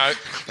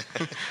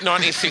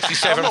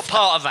 1967. I'm not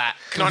part of that.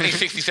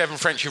 1967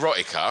 French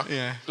erotica.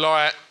 Yeah.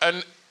 Like,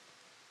 and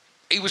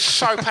he was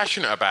so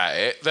passionate about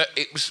it that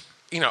it was.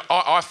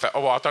 I felt.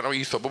 Oh, I don't know what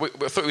you thought, but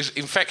I thought it was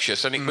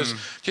infectious, and it was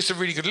just a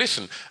really good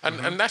listen.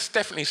 And that's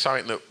definitely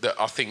something that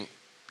I think.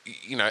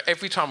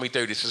 Every time we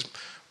do this,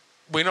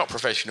 we're not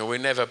professional. We're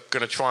never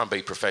going to try and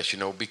be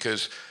professional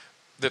because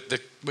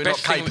we're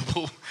not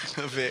capable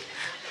of it.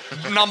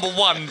 Number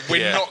one,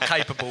 we're not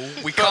capable.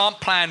 We can't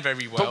plan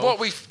very well. But what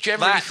we've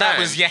generally found... That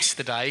was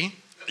yesterday.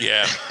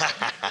 Yeah.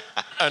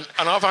 and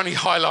I've only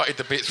highlighted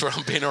the bits where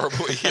I'm being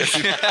horrible to you.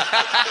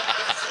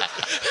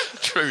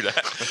 True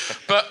that.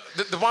 But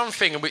the one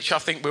thing which I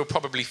think we'll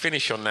probably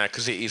finish on now,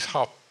 because it is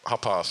half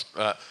past,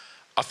 I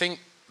think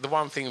the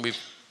one thing we've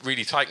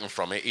really taken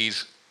from it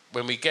is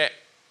when we get,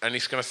 and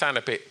it's going to sound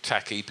a bit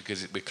tacky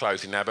because we're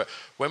closing now, but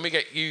when we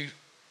get you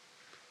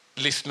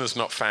listeners,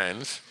 not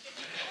fans...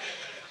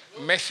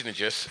 messaging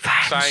us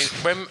saying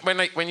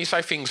when you say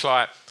things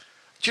like,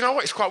 do you know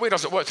what, it's quite weird, I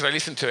was at work today, I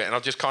listened to it and I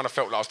just kind of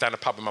felt like I was down a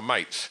pub with my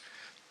mates.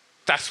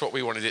 That's what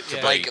we wanted it to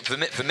be. Like for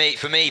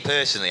me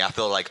personally, I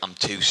feel like I'm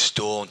too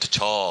stoned to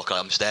talk.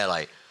 I'm just there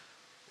like,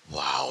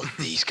 wow,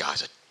 these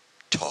guys are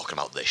talking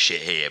about this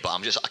shit here, but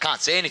I can't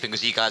say anything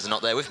because you guys are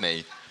not there with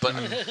me. But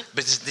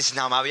this is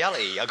now my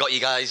reality. I got you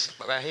guys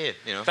right here.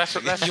 That's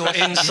you're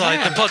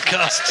inside the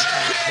podcast.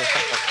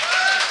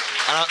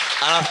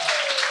 and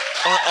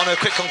on a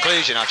quick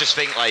conclusion, I just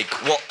think like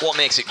what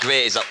makes it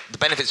great is that the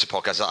benefits of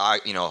podcasts. I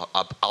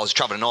was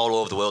travelling all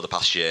over the world the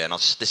past year, and I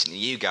was listening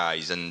to you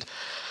guys, and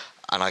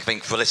I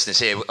think for listeners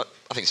here,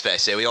 I think it's fair to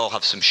say we all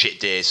have some shit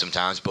days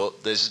sometimes,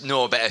 but there's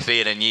no better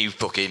feeling than you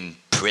fucking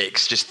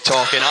pricks just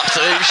talking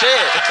absolute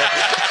shit.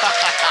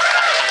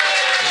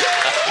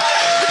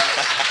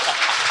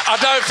 I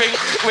don't think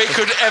we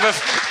could ever...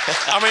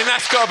 I mean,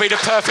 that's got to be the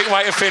perfect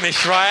way to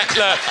finish, right?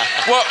 Look,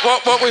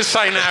 what we're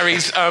saying, Harry,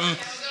 is...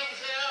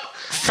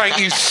 thank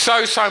you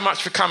so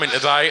much for coming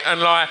today,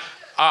 and I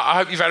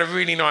hope you've had a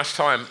really nice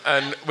time,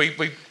 and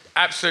we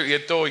absolutely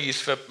adore you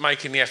for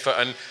making the effort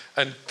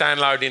and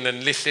downloading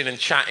and listening and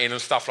chatting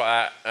and stuff like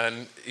that,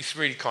 and it's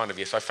really kind of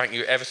you, so thank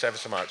you ever so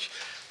much.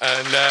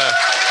 And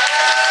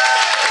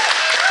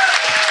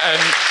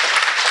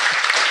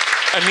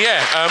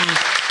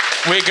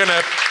we're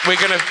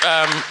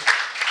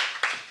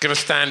gonna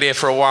stand here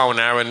for a while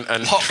now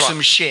and pop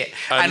some shit.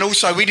 And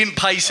also, we didn't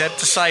pay Seb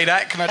to say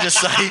that. Can I just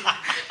say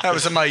that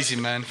was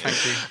amazing, man?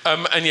 Thank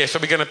you. So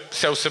we're gonna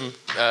sell some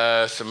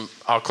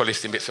hardcore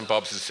listing bits and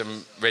bobs and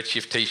some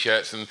Redshift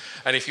t-shirts, and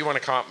if you want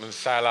to come up and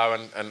say hello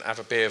and have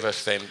a beer with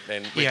us, then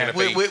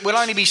we'll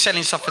only be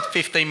selling stuff for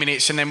 15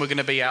 minutes, and then we're going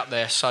to be out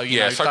there. So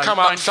so come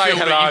up, say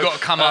hello. You've got to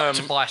come up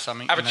to buy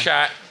something. Have a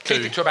chat.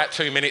 Keep it to about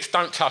 2 minutes.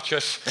 Don't touch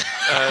us,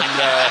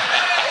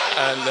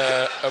 and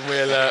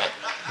we'll.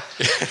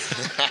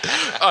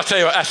 I'll tell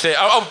you what, that's it.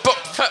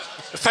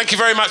 Thank you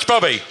very much,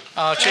 Bobby.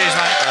 Oh, cheers,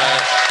 mate.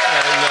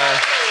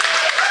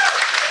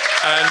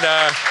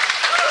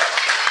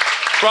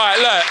 Right,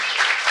 look,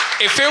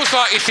 it feels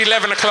like it's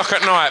 11 o'clock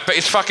at night, but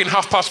it's fucking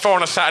 4:30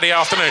 on a Saturday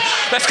afternoon.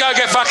 Let's go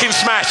get fucking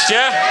smashed,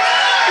 yeah?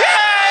 Yeah!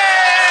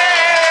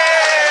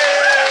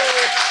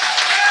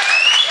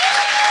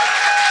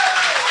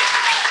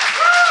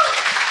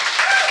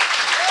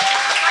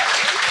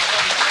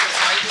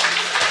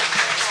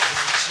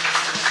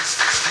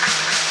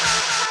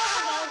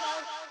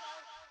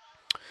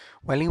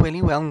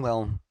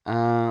 Well.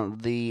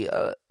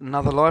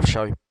 Another live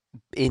show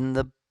in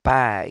the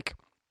bag.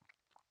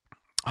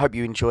 Hope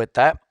you enjoyed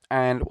that,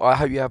 and I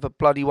hope you have a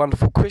bloody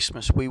wonderful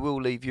Christmas. We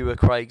will leave you a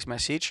Craig's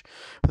message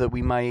that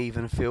we may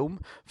even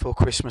film for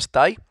Christmas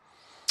Day.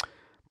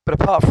 But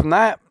apart from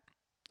that,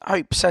 I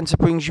hope Santa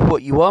brings you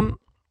what you want.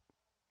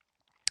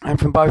 And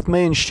from both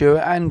me and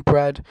Stuart and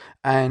Brad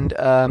and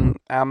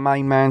our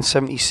main man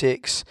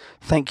 76,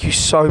 thank you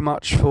so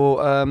much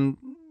for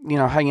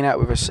hanging out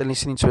with us and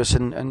listening to us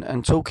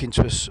and talking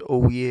to us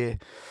all year.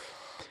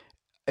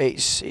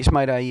 It's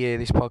made our year,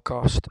 this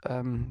podcast.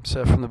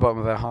 So from the bottom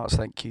of our hearts,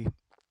 thank you.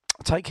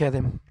 Take care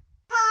then.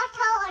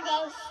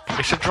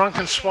 It's a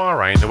drunken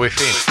soiree in the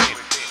within.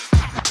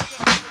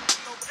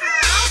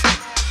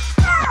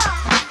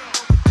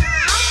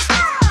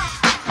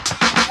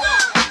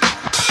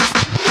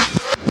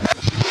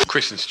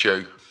 Chris and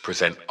Stu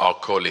present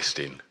Hardcore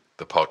Listing,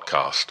 the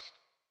podcast.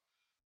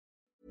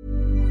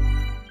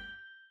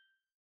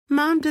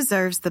 Mom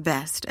deserves the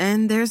best,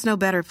 and there's no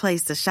better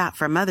place to shop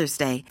for Mother's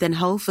Day than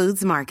Whole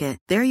Foods Market.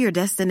 They're your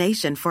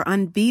destination for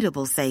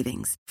unbeatable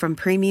savings, from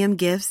premium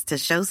gifts to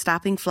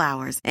show-stopping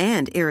flowers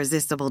and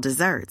irresistible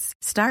desserts.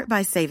 Start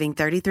by saving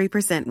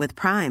 33% with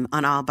Prime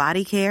on all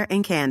body care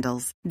and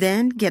candles.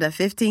 Then get a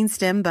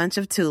 15-stem bunch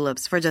of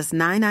tulips for just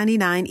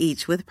 $9.99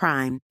 each with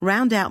Prime.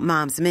 Round out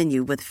Mom's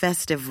menu with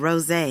festive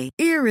rosé,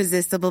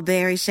 irresistible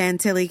berry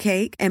chantilly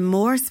cake, and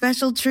more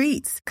special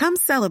treats. Come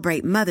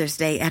celebrate Mother's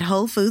Day at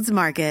Whole Foods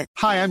Market.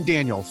 Hi, I'm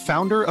Daniel,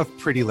 founder of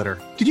Pretty Litter.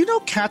 Did you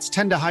know cats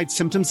tend to hide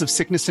symptoms of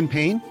sickness and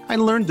pain? I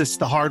learned this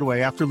the hard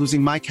way after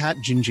losing my cat,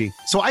 Gingy.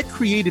 So I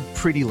created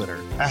Pretty Litter,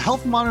 a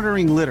health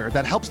monitoring litter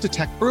that helps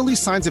detect early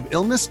signs of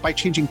illness by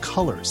changing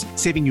colors,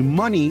 saving you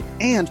money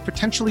and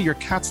potentially your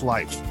cat's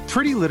life.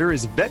 Pretty Litter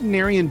is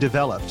veterinarian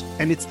developed,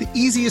 and it's the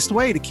easiest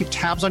way to keep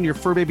tabs on your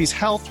fur baby's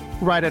health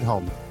right at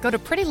home. Go to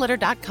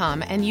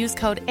prettylitter.com and use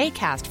code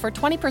ACAST for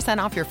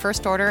 20% off your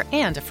first order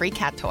and a free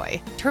cat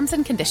toy. Terms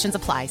and conditions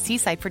apply. See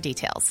site for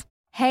details.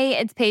 Hey,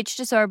 it's Paige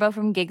DeSorbo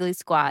from Giggly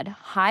Squad.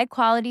 High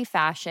quality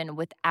fashion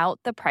without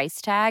the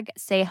price tag.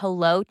 Say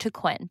hello to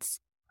Quince.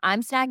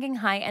 I'm snagging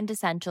high-end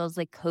essentials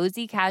like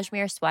cozy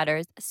cashmere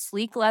sweaters,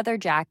 sleek leather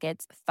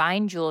jackets,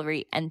 fine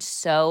jewelry, and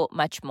so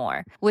much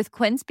more. With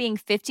Quince being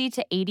 50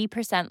 to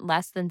 80%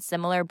 less than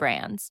similar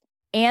brands.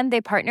 And they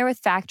partner with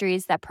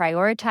factories that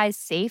prioritize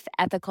safe,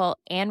 ethical,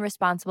 and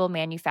responsible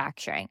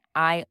manufacturing.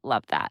 I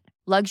love that.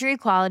 Luxury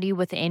quality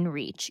within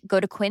reach. Go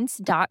to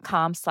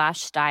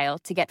quince.com/style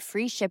to get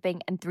free shipping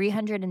and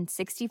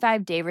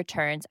 365-day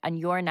returns on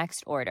your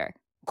next order.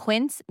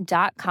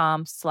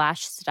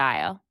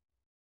 Quince.com/style.